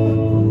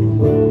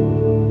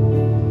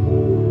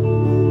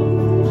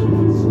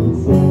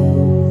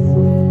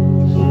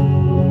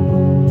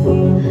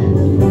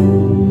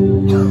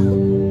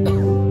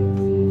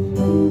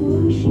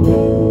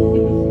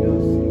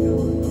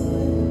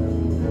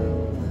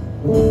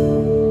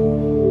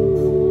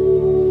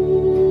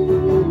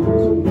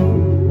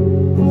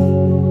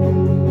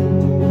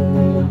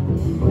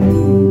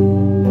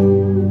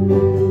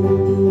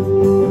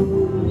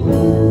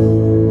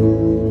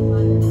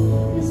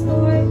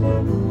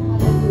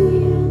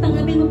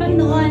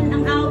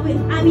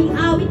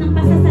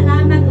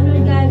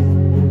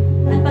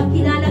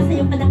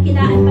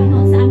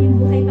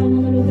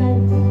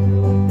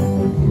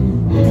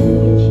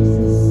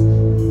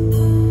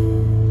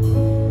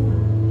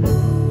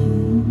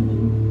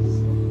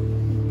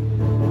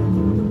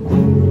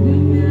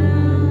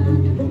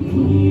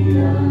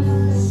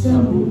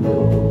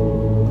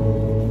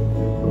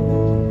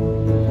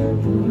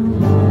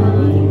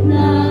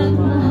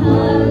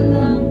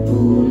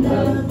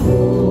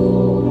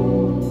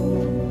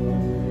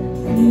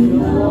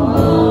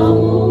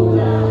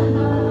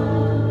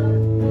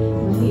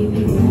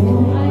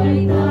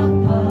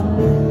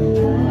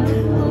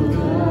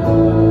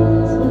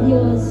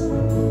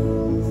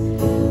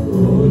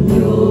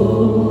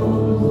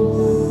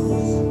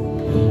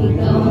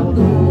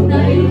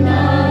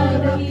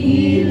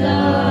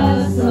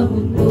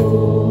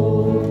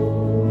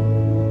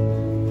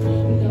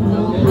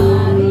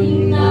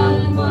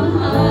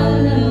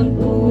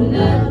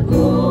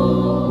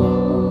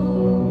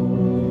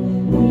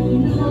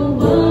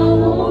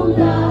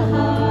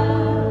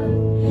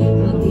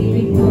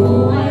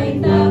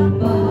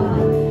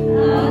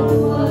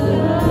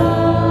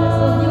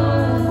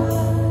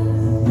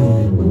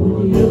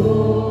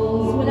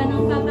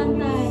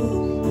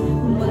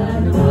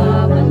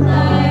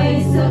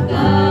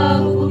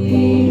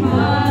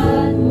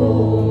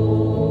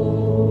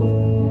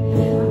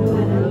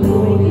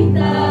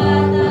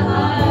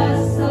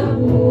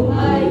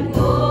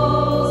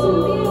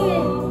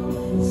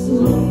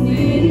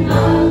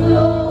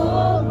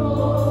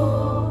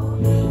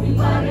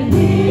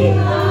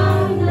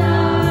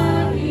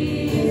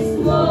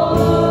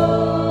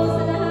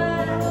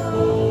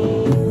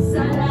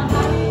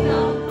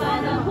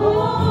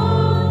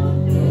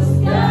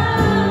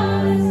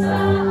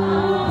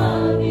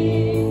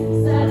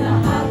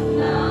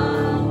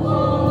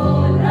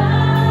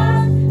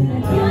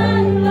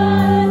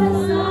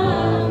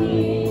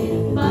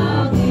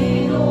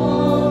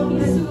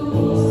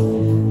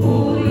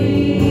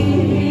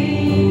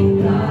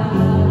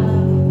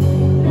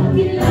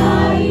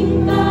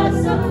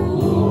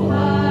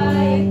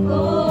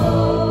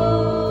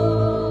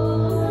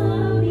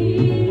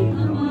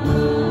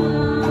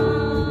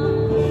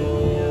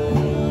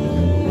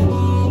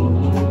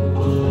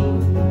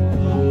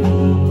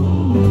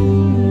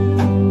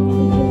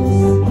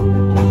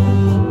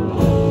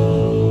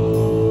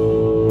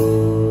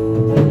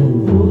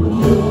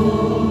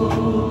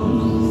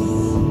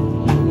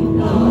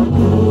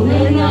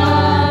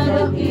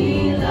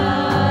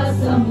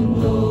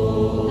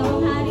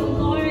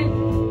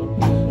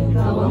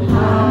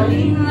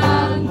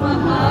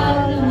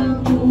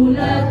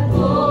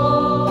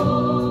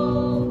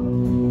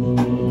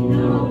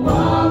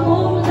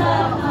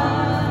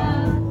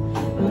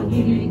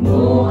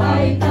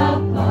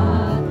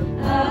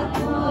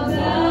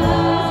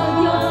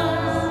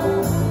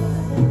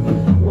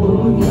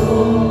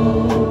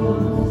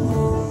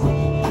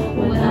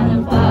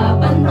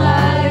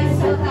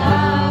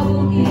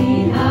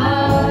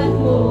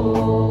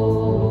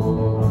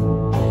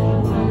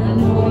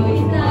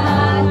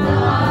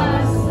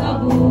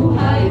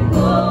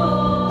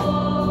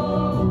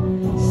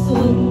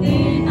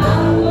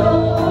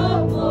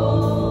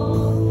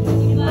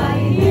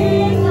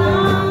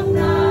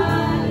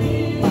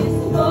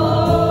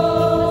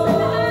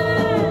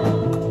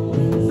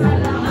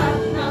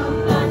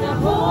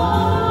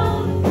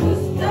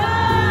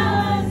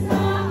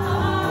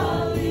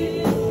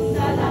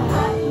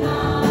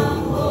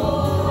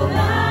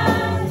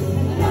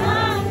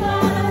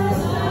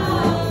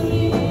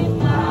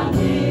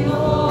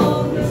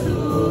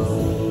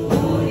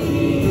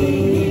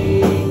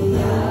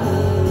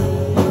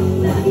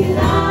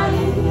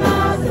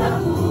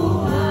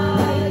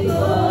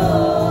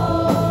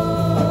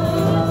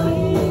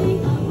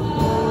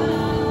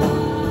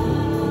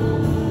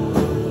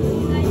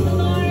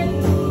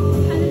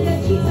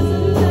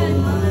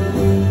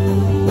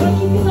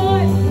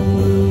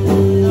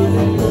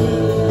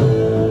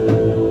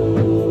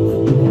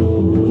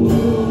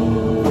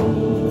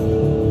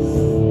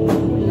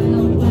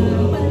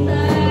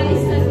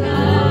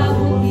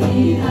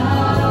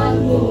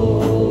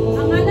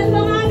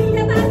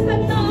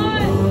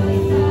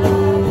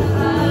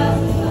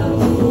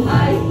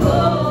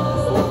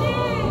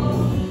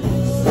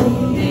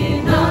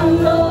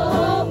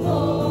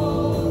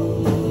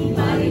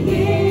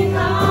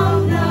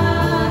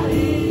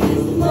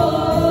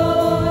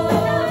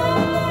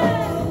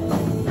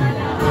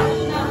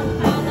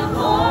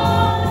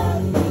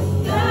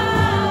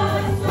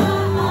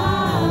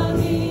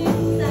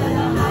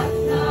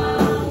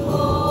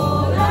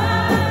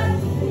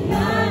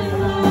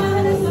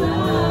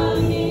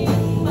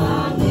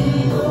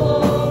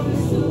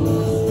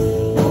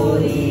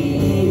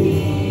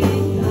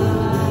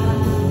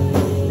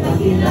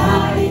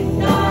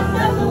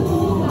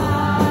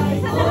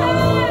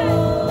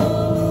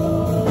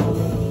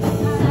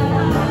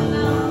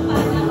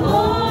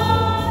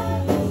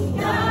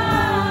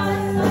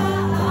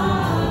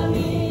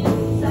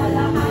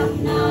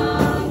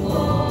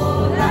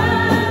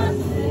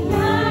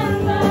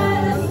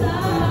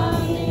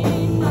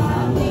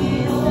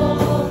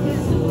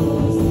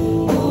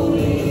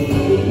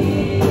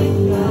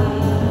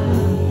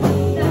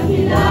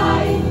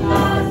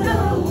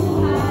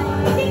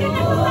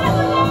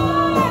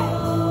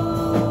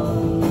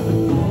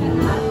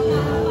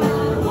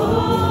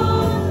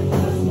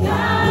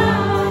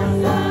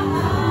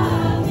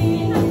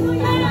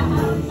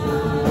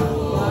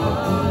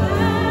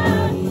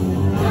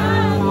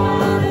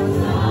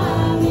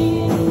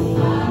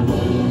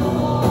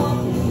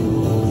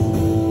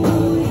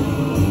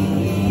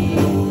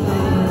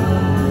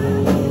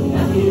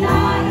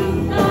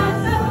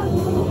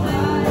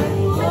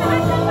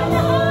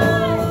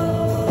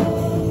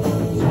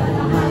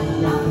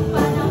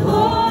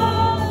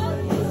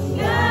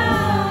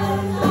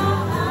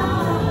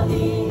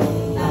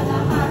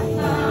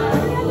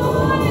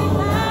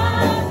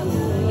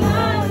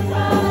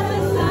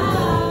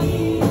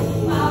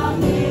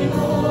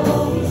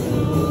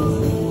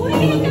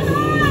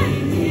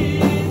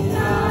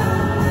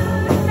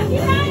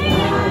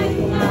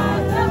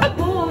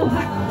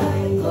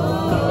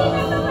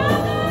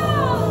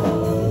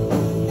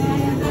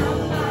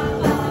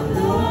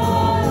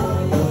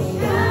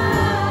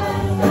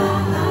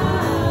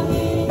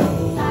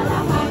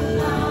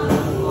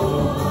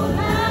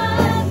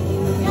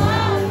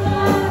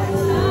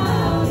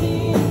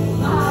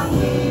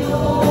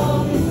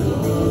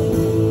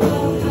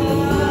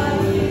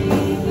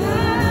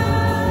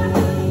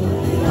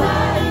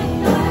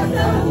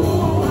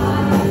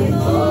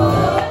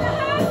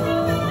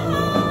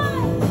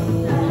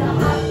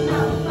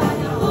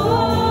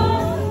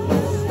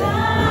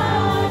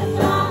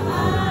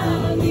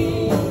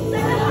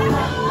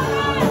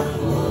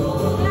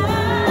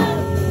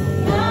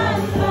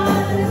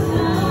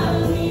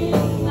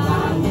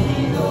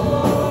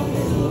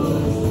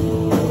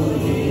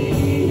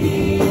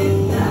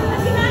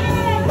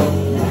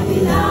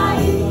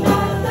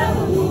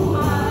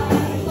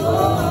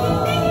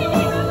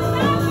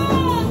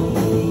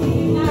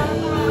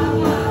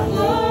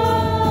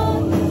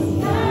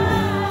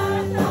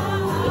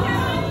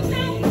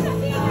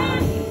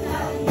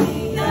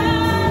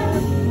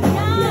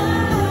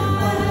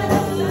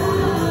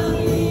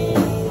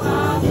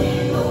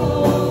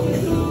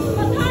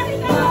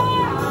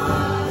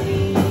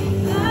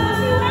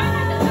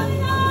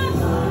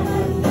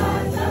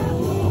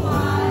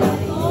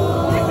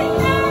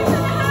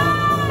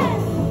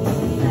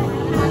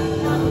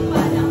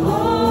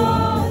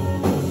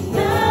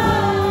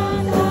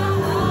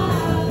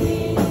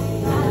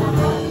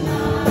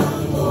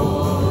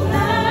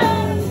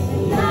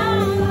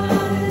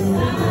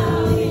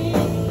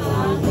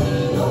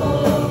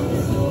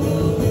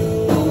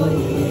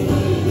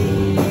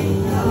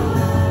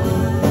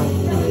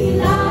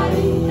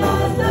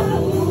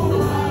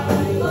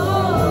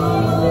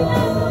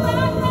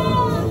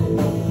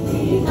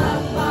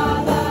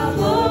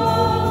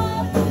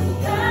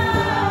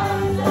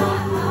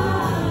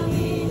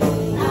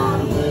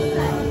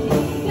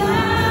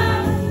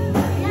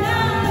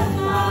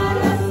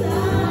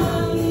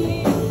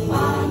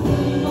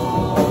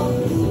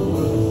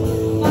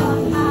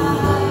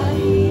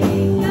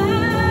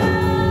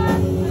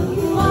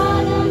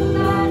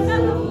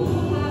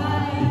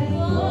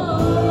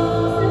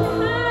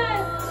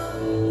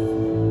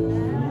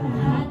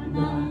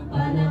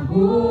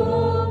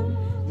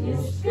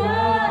 Diyos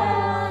ka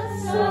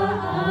sa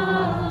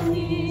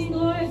amin,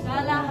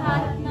 sa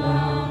lahat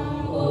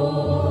ng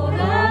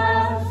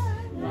oras,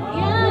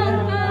 yan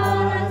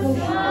para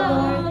sa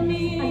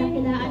amin,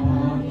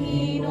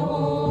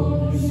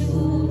 Panginoong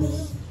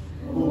Jesus,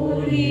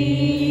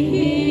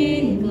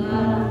 purihin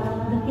ka.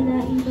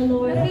 Dakilain ka,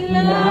 Lord.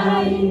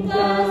 Dakilain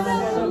ka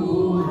sa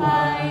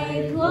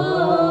buhay ko.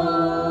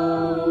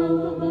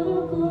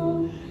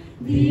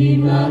 Di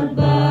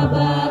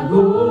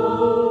magbabago,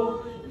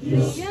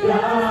 Diyos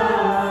ka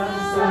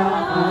sa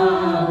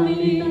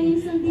amin,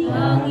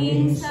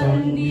 tanging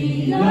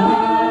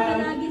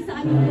sandigan,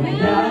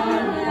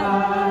 nangyayari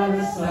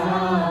para sa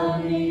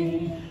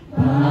amin,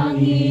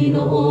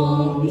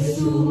 Panginoong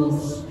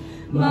Jesus,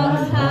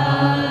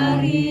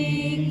 maghari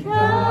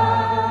ka,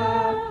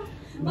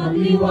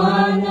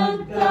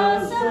 magliwanag ka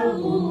sa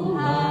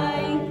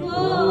buhay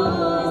ko.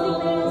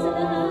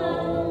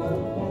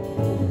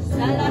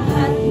 Sa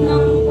lahat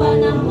ng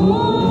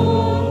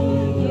panahon,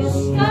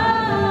 Diyos ka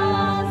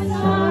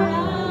sa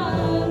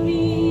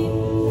amin.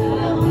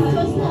 Sa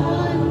Diyos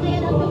noon,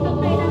 kaya ang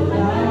pagpapay ng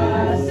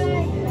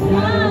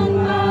yan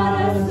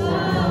para sa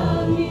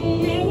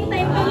amin.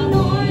 Anytime,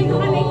 Panginoon,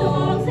 kung kami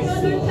tumawag sa iyo,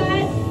 Lord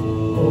God,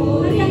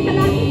 hanggang ka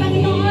lang,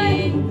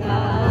 Panginoon.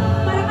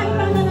 Para kami,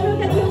 Panginoon, Lord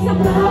God, iyong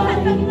sakbuhan,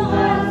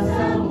 Panginoon.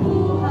 Sa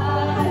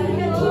buhay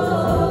ko.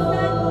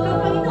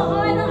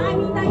 Panginoon, ang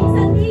aming tanging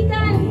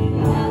sandigan.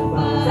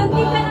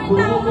 Sandigan ng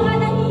tao, mga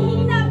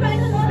nanghihina,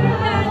 Panginoon, Lord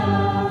God.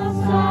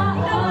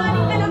 Ikaw ang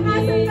aming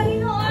kalakasan,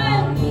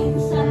 Panginoon.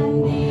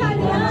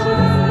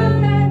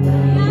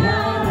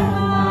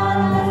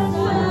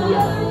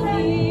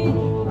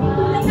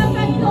 Tunay na,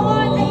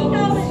 Panginoon, na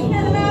ikaw ang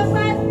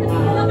inarapat sa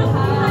mga kapihan ng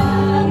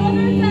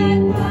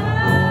Lord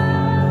God.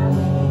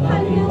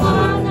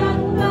 Paliwanag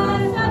ka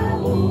sa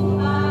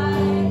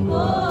buhay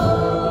ko.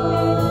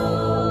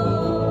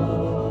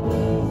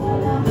 Sa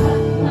lahat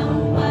ng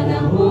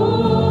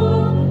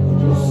panahon,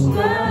 Diyos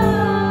ka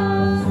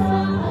sa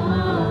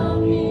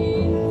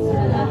amin.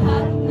 Sa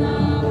lahat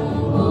ng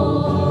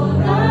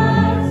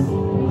oras,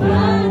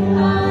 yan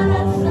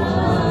para sa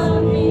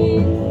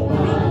amin,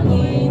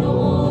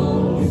 Panginoong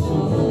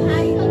Jesus.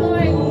 Hari ka, Lord.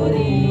 Hari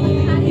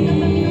ka,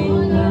 Panginoon,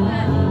 Lord God.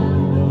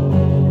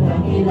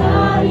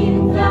 Dakilain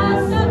ka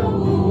sa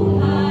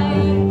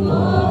buhay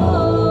ko.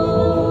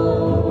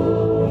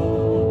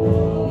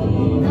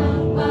 Di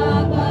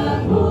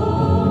nagbabago,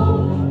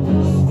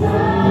 Diyos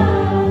ka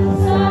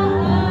sa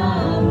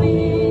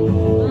amin,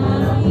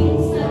 aming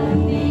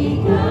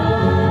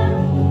sandigan,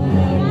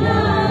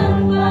 ganyan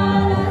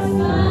para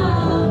sa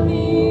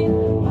amin,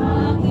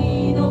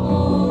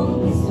 Panginoong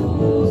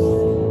Jesus,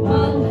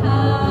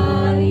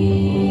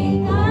 maghari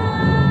ka,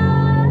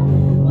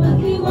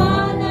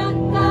 magliwanag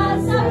ka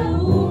sa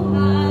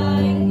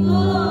buhay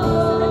ko.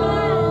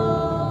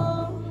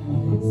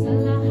 Sa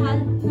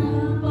lahat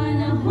ng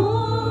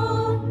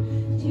panahon,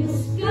 Diyos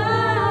ka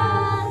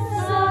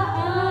sa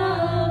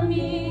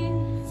amin.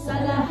 Sa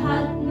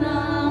lahat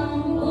ng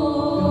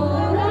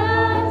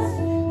oras,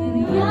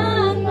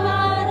 ganyan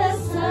para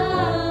sa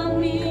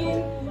amin,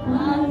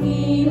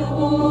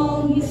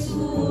 Panginoong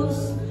Jesus,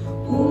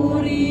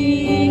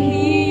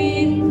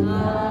 purihin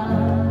ka.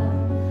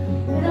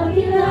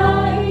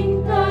 Dakilain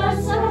ka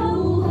sa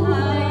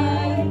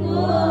buhay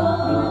ko.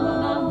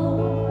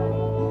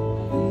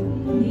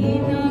 Di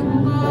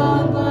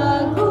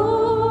nagbabago,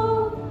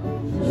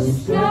 Diyos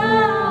ka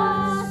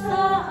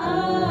sa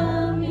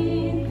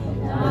amin,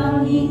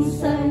 tanging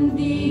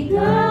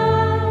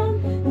sandigan,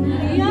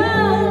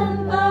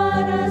 nariyan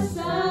para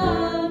sa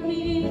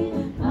amin,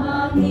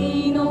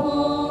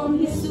 Panginoong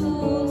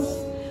Jesus,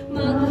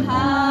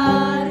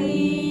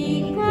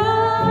 maghari ka,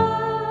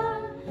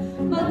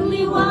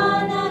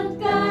 magliwanag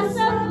ka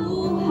sa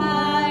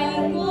buhay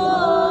ko.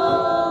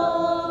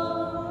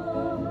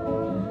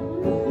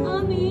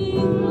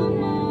 Amin,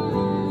 Ama.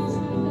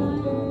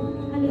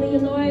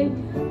 Hallelujah, Lord.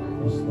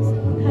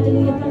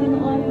 Hallelujah,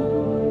 Panginoon.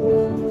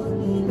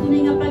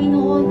 Tunay nga,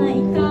 Panginoon, na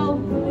ikaw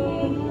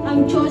ang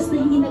Diyos na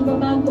hindi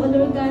nagbabago, O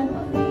Lord God.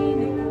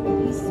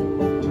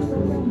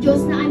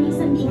 Diyos na aming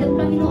sandigan,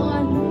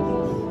 Panginoon.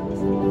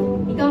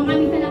 Ikaw ang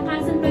aming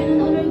kalakasan,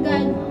 Panginoon, O Lord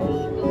God.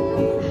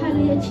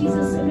 Hallelujah,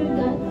 Jesus, O Lord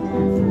God.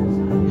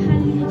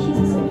 Hallelujah,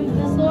 Jesus, O Lord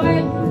God.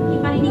 Lord,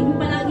 iparinig mo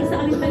palagi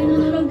sa aming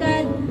Panginoon, O Lord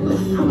God.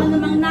 Ang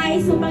manumang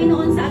nais mo,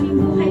 Panginoon, sa aming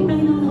buhay,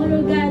 Panginoon, O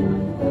Lord God.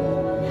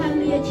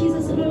 Hallelujah,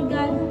 Jesus, O Lord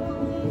God.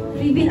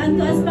 Reveal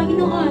unto us,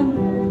 Panginoon,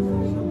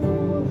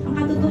 ang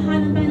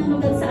katotohanan, Panginoon, O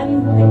God, sa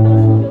aming buhay,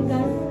 Panginoon, O Lord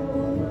God.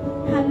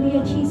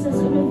 Hallelujah, Jesus,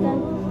 O Lord God.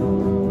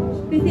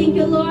 We thank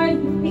you, Lord.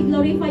 We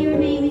glorify your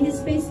name in this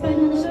place,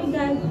 Panginoon, O Lord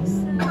God.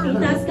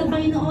 Itaas ka,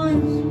 Panginoon,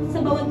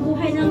 sa bawat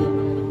buhay ng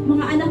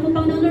mga anak mo,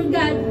 Panginoon, Lord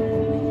God.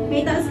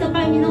 May taas ka,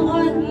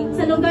 Panginoon,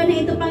 sa lugar na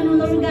ito, Panginoon,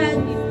 Lord God.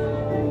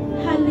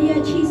 Hallelujah,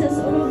 Jesus,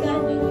 O Lord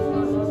God.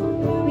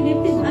 We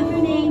lift up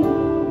your name.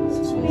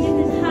 We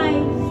lift it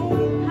high.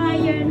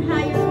 Higher and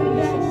higher, Lord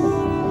God.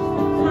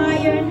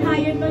 Higher and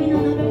higher, Panginoon,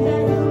 O Lord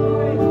God.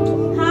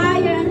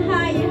 Higher and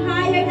higher.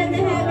 Higher than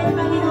the heaven,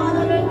 Panginoon,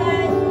 O Lord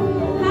God.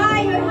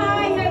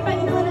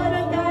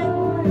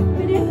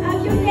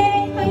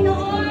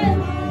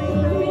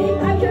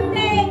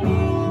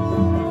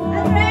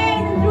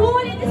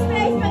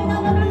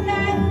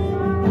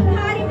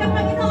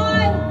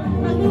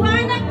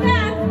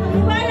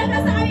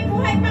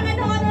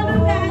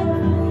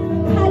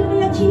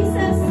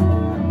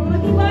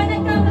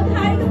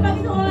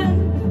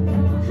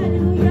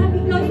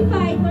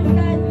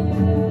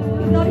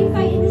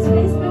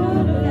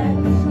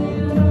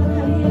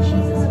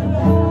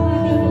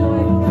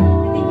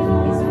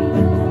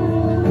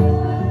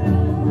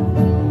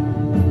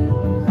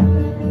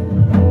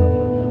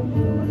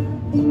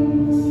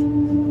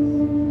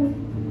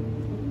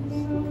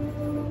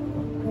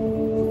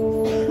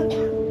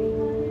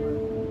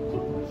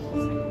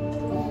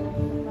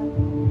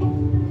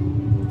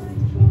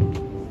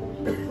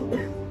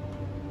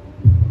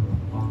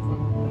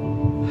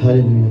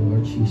 Hallelujah,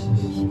 Lord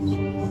Jesus.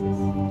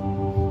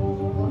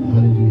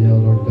 Hallelujah,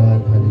 Lord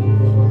God.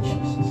 Hallelujah, Lord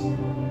Jesus.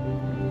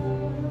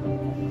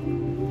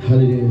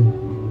 Hallelujah.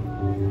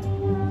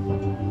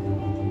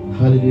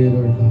 Hallelujah,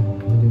 Lord God.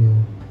 Hallelujah.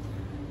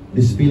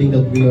 This feeling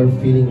that we are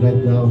feeling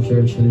right now,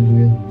 church,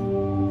 hallelujah.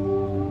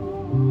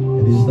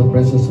 And this is the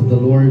presence of the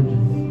Lord.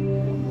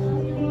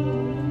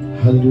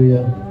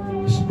 Hallelujah.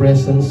 His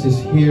presence is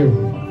here.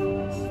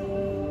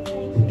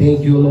 We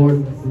thank you,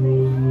 Lord,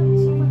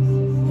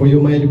 for your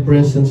mighty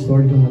presence,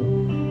 Lord God.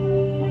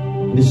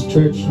 In this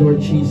church, Lord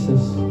Jesus.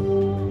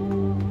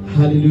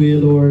 Hallelujah,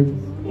 Lord.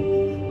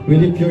 We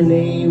lift your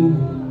name.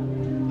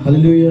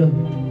 Hallelujah.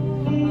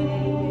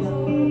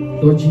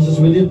 Lord Jesus,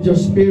 we lift your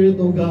spirit,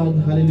 oh God.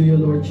 Hallelujah,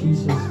 Lord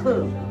Jesus.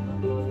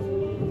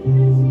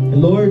 And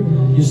Lord,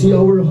 you see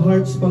our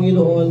hearts,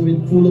 Panginoon, with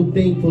full of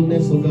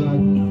thankfulness, oh God.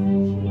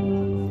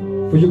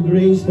 For your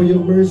grace, for your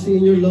mercy,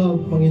 and your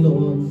love,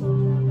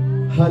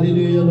 Panginoon.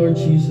 Hallelujah, Lord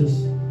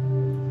Jesus.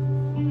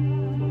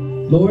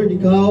 Lord,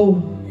 ikaw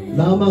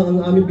lamang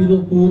ang aming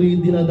pinupuri,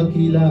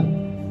 dinadakila.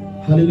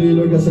 Hallelujah,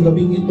 Lord, sa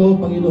gabing ito,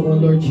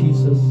 Panginoon, Lord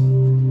Jesus.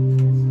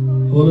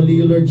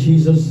 Hallelujah, Lord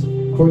Jesus.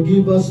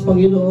 Forgive us,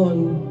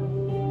 Panginoon.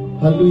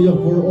 Hallelujah,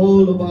 for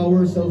all of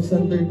our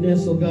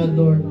self-centeredness, oh God,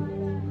 Lord.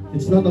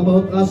 It's not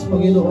about us,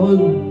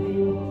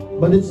 Panginoon,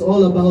 but it's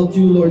all about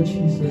you, Lord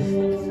Jesus.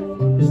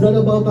 It's not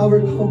about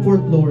our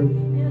comfort, Lord,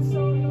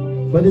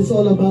 but it's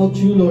all about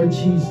you, Lord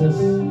Jesus.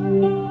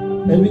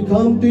 And we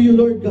come to you,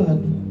 Lord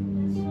God,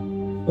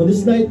 on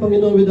this night,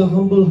 Panginoon, with a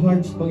humble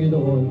hearts,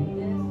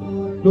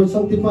 Panginoon. Lord,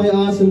 sanctify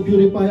us and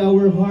purify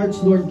our hearts,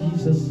 Lord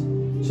Jesus,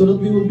 so that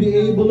we will be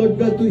able, Lord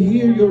God, to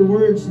hear your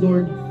words,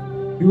 Lord.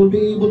 We will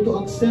be able to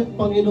accept,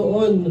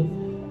 Panginoon,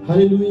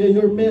 hallelujah,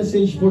 your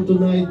message for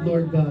tonight,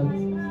 Lord God.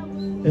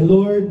 And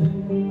Lord,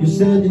 you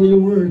said in your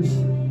words,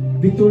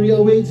 victory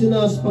awaits in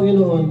us,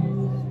 Panginoon.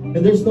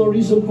 And there's no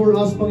reason for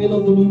us,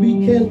 Panginoon, to be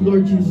weakened,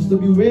 Lord Jesus, to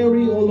be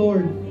weary, O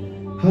Lord.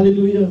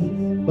 Hallelujah.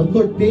 But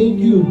Lord, thank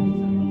you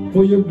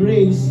for your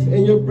grace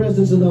and your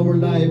presence in our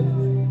life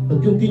that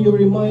continue to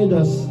remind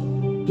us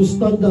to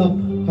stand up,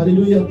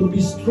 hallelujah, to be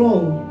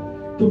strong,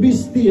 to be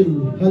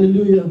still,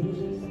 hallelujah.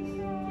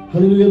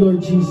 Hallelujah,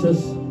 Lord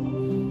Jesus.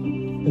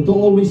 And to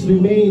always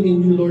remain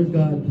in you, Lord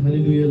God.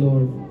 Hallelujah,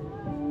 Lord.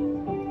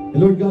 And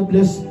Lord God,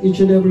 bless each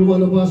and every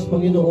one of us,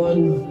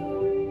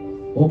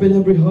 Panginoon. Open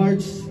every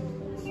hearts,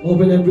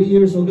 open every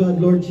ears, oh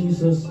God, Lord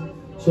Jesus,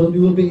 so that we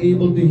will be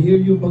able to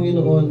hear you,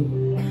 Panginoon.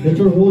 Let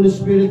your Holy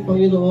Spirit,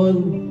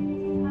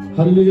 Panginoon,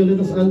 hallelujah, let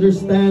us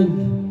understand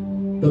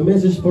the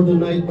message for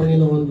tonight,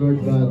 Panginoon,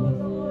 Lord God.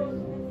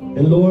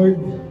 And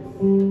Lord,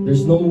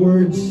 there's no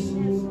words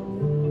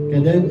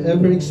can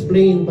ever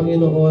explain,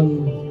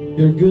 Panginoon,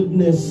 your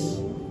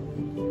goodness.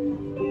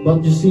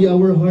 But you see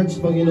our hearts,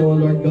 Panginoon,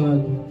 Lord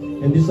God.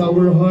 And this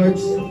our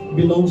hearts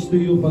belongs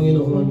to you,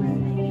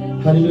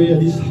 Panginoon.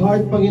 Hallelujah. This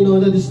heart,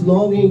 Panginoon, that is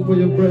longing for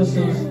your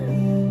presence.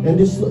 And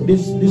this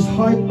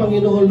heart,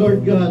 Panginoon,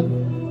 Lord God,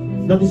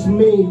 that is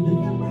made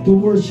to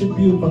worship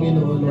you,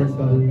 Panginoon, Lord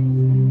God.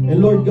 And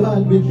Lord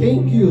God, we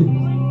thank you.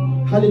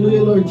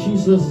 Hallelujah, Lord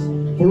Jesus,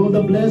 for all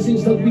the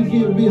blessings that we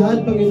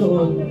had,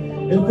 Panginoon.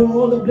 And for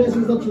all the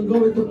blessings that you're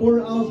going to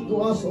pour out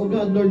to us, oh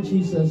God, Lord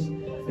Jesus.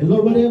 And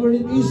Lord, whatever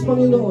it is,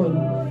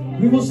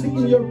 Panginoon, we will stick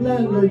in your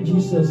plan, Lord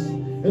Jesus.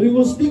 And we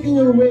will stick in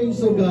your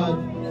ways, oh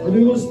God. And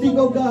we will stick,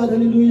 oh God,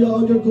 hallelujah,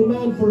 on your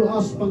command for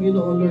us,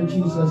 Panginoon, Lord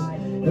Jesus.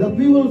 And that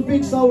we will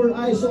fix our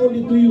eyes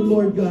only to you,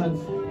 Lord God.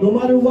 No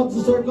matter what the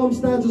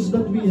circumstances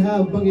that we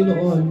have,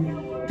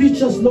 Panginoon.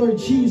 Teach us, Lord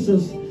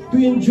Jesus, to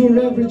endure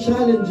every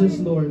challenges,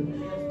 Lord.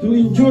 To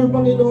endure,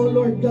 Panginoon,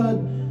 Lord God,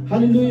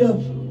 hallelujah,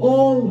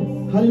 all,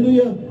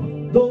 hallelujah,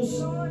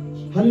 those,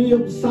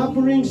 hallelujah,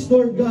 sufferings,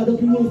 Lord God,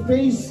 that we will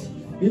face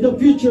in the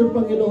future,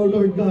 Panginoon,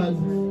 Lord God.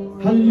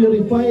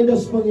 Hallelujah, refine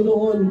us,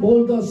 Panginoon,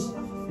 mold us,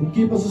 and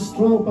keep us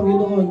strong,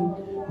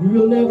 Panginoon. We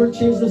will never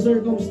change the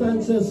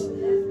circumstances,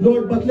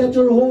 Lord, but let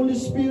your Holy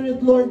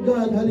Spirit, Lord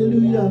God,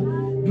 hallelujah,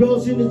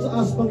 dwells in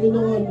us,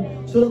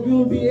 Panginoon, so that we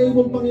will be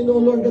able,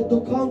 Panginoon, Lord God,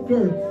 to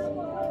conquer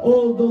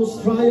all those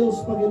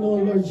trials,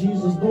 Panginoon, Lord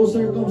Jesus, those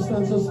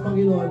circumstances,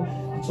 Panginoon.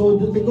 So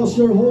that because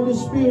your Holy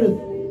Spirit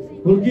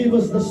will give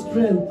us the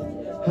strength,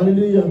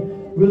 hallelujah,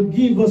 will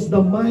give us the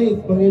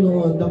might,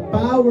 Panginoon, the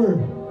power,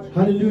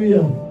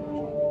 hallelujah,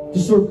 to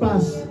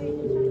surpass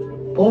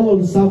all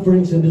the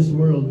sufferings in this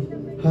world.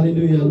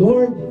 Hallelujah.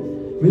 Lord,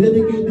 we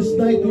dedicate this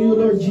night to you,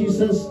 Lord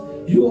Jesus.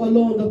 You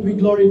alone that we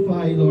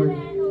glorify, Lord.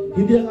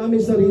 Hindi ang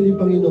aming sarili,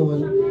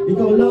 Panginoon.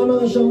 Ikaw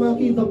lamang ang siyang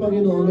makita,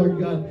 Panginoon, Lord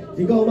God.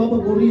 Ikaw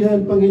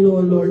mapapurihan,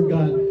 Panginoon, Lord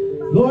God.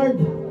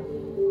 Lord,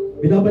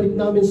 binabalik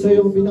namin sa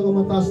iyo ang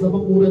pinakamataas na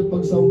papuri at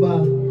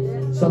pagsamba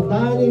sa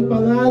tanging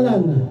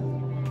pangalan,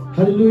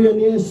 hallelujah,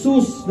 ni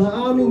Jesus,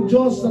 na aming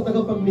Diyos na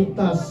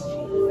tagapagligtas.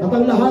 At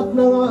ang lahat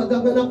ng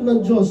anak ng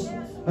Diyos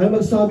ay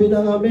magsabi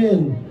ng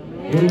Amen.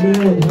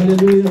 Amen.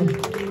 Hallelujah.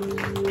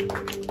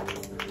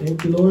 Thank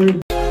you,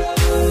 Lord.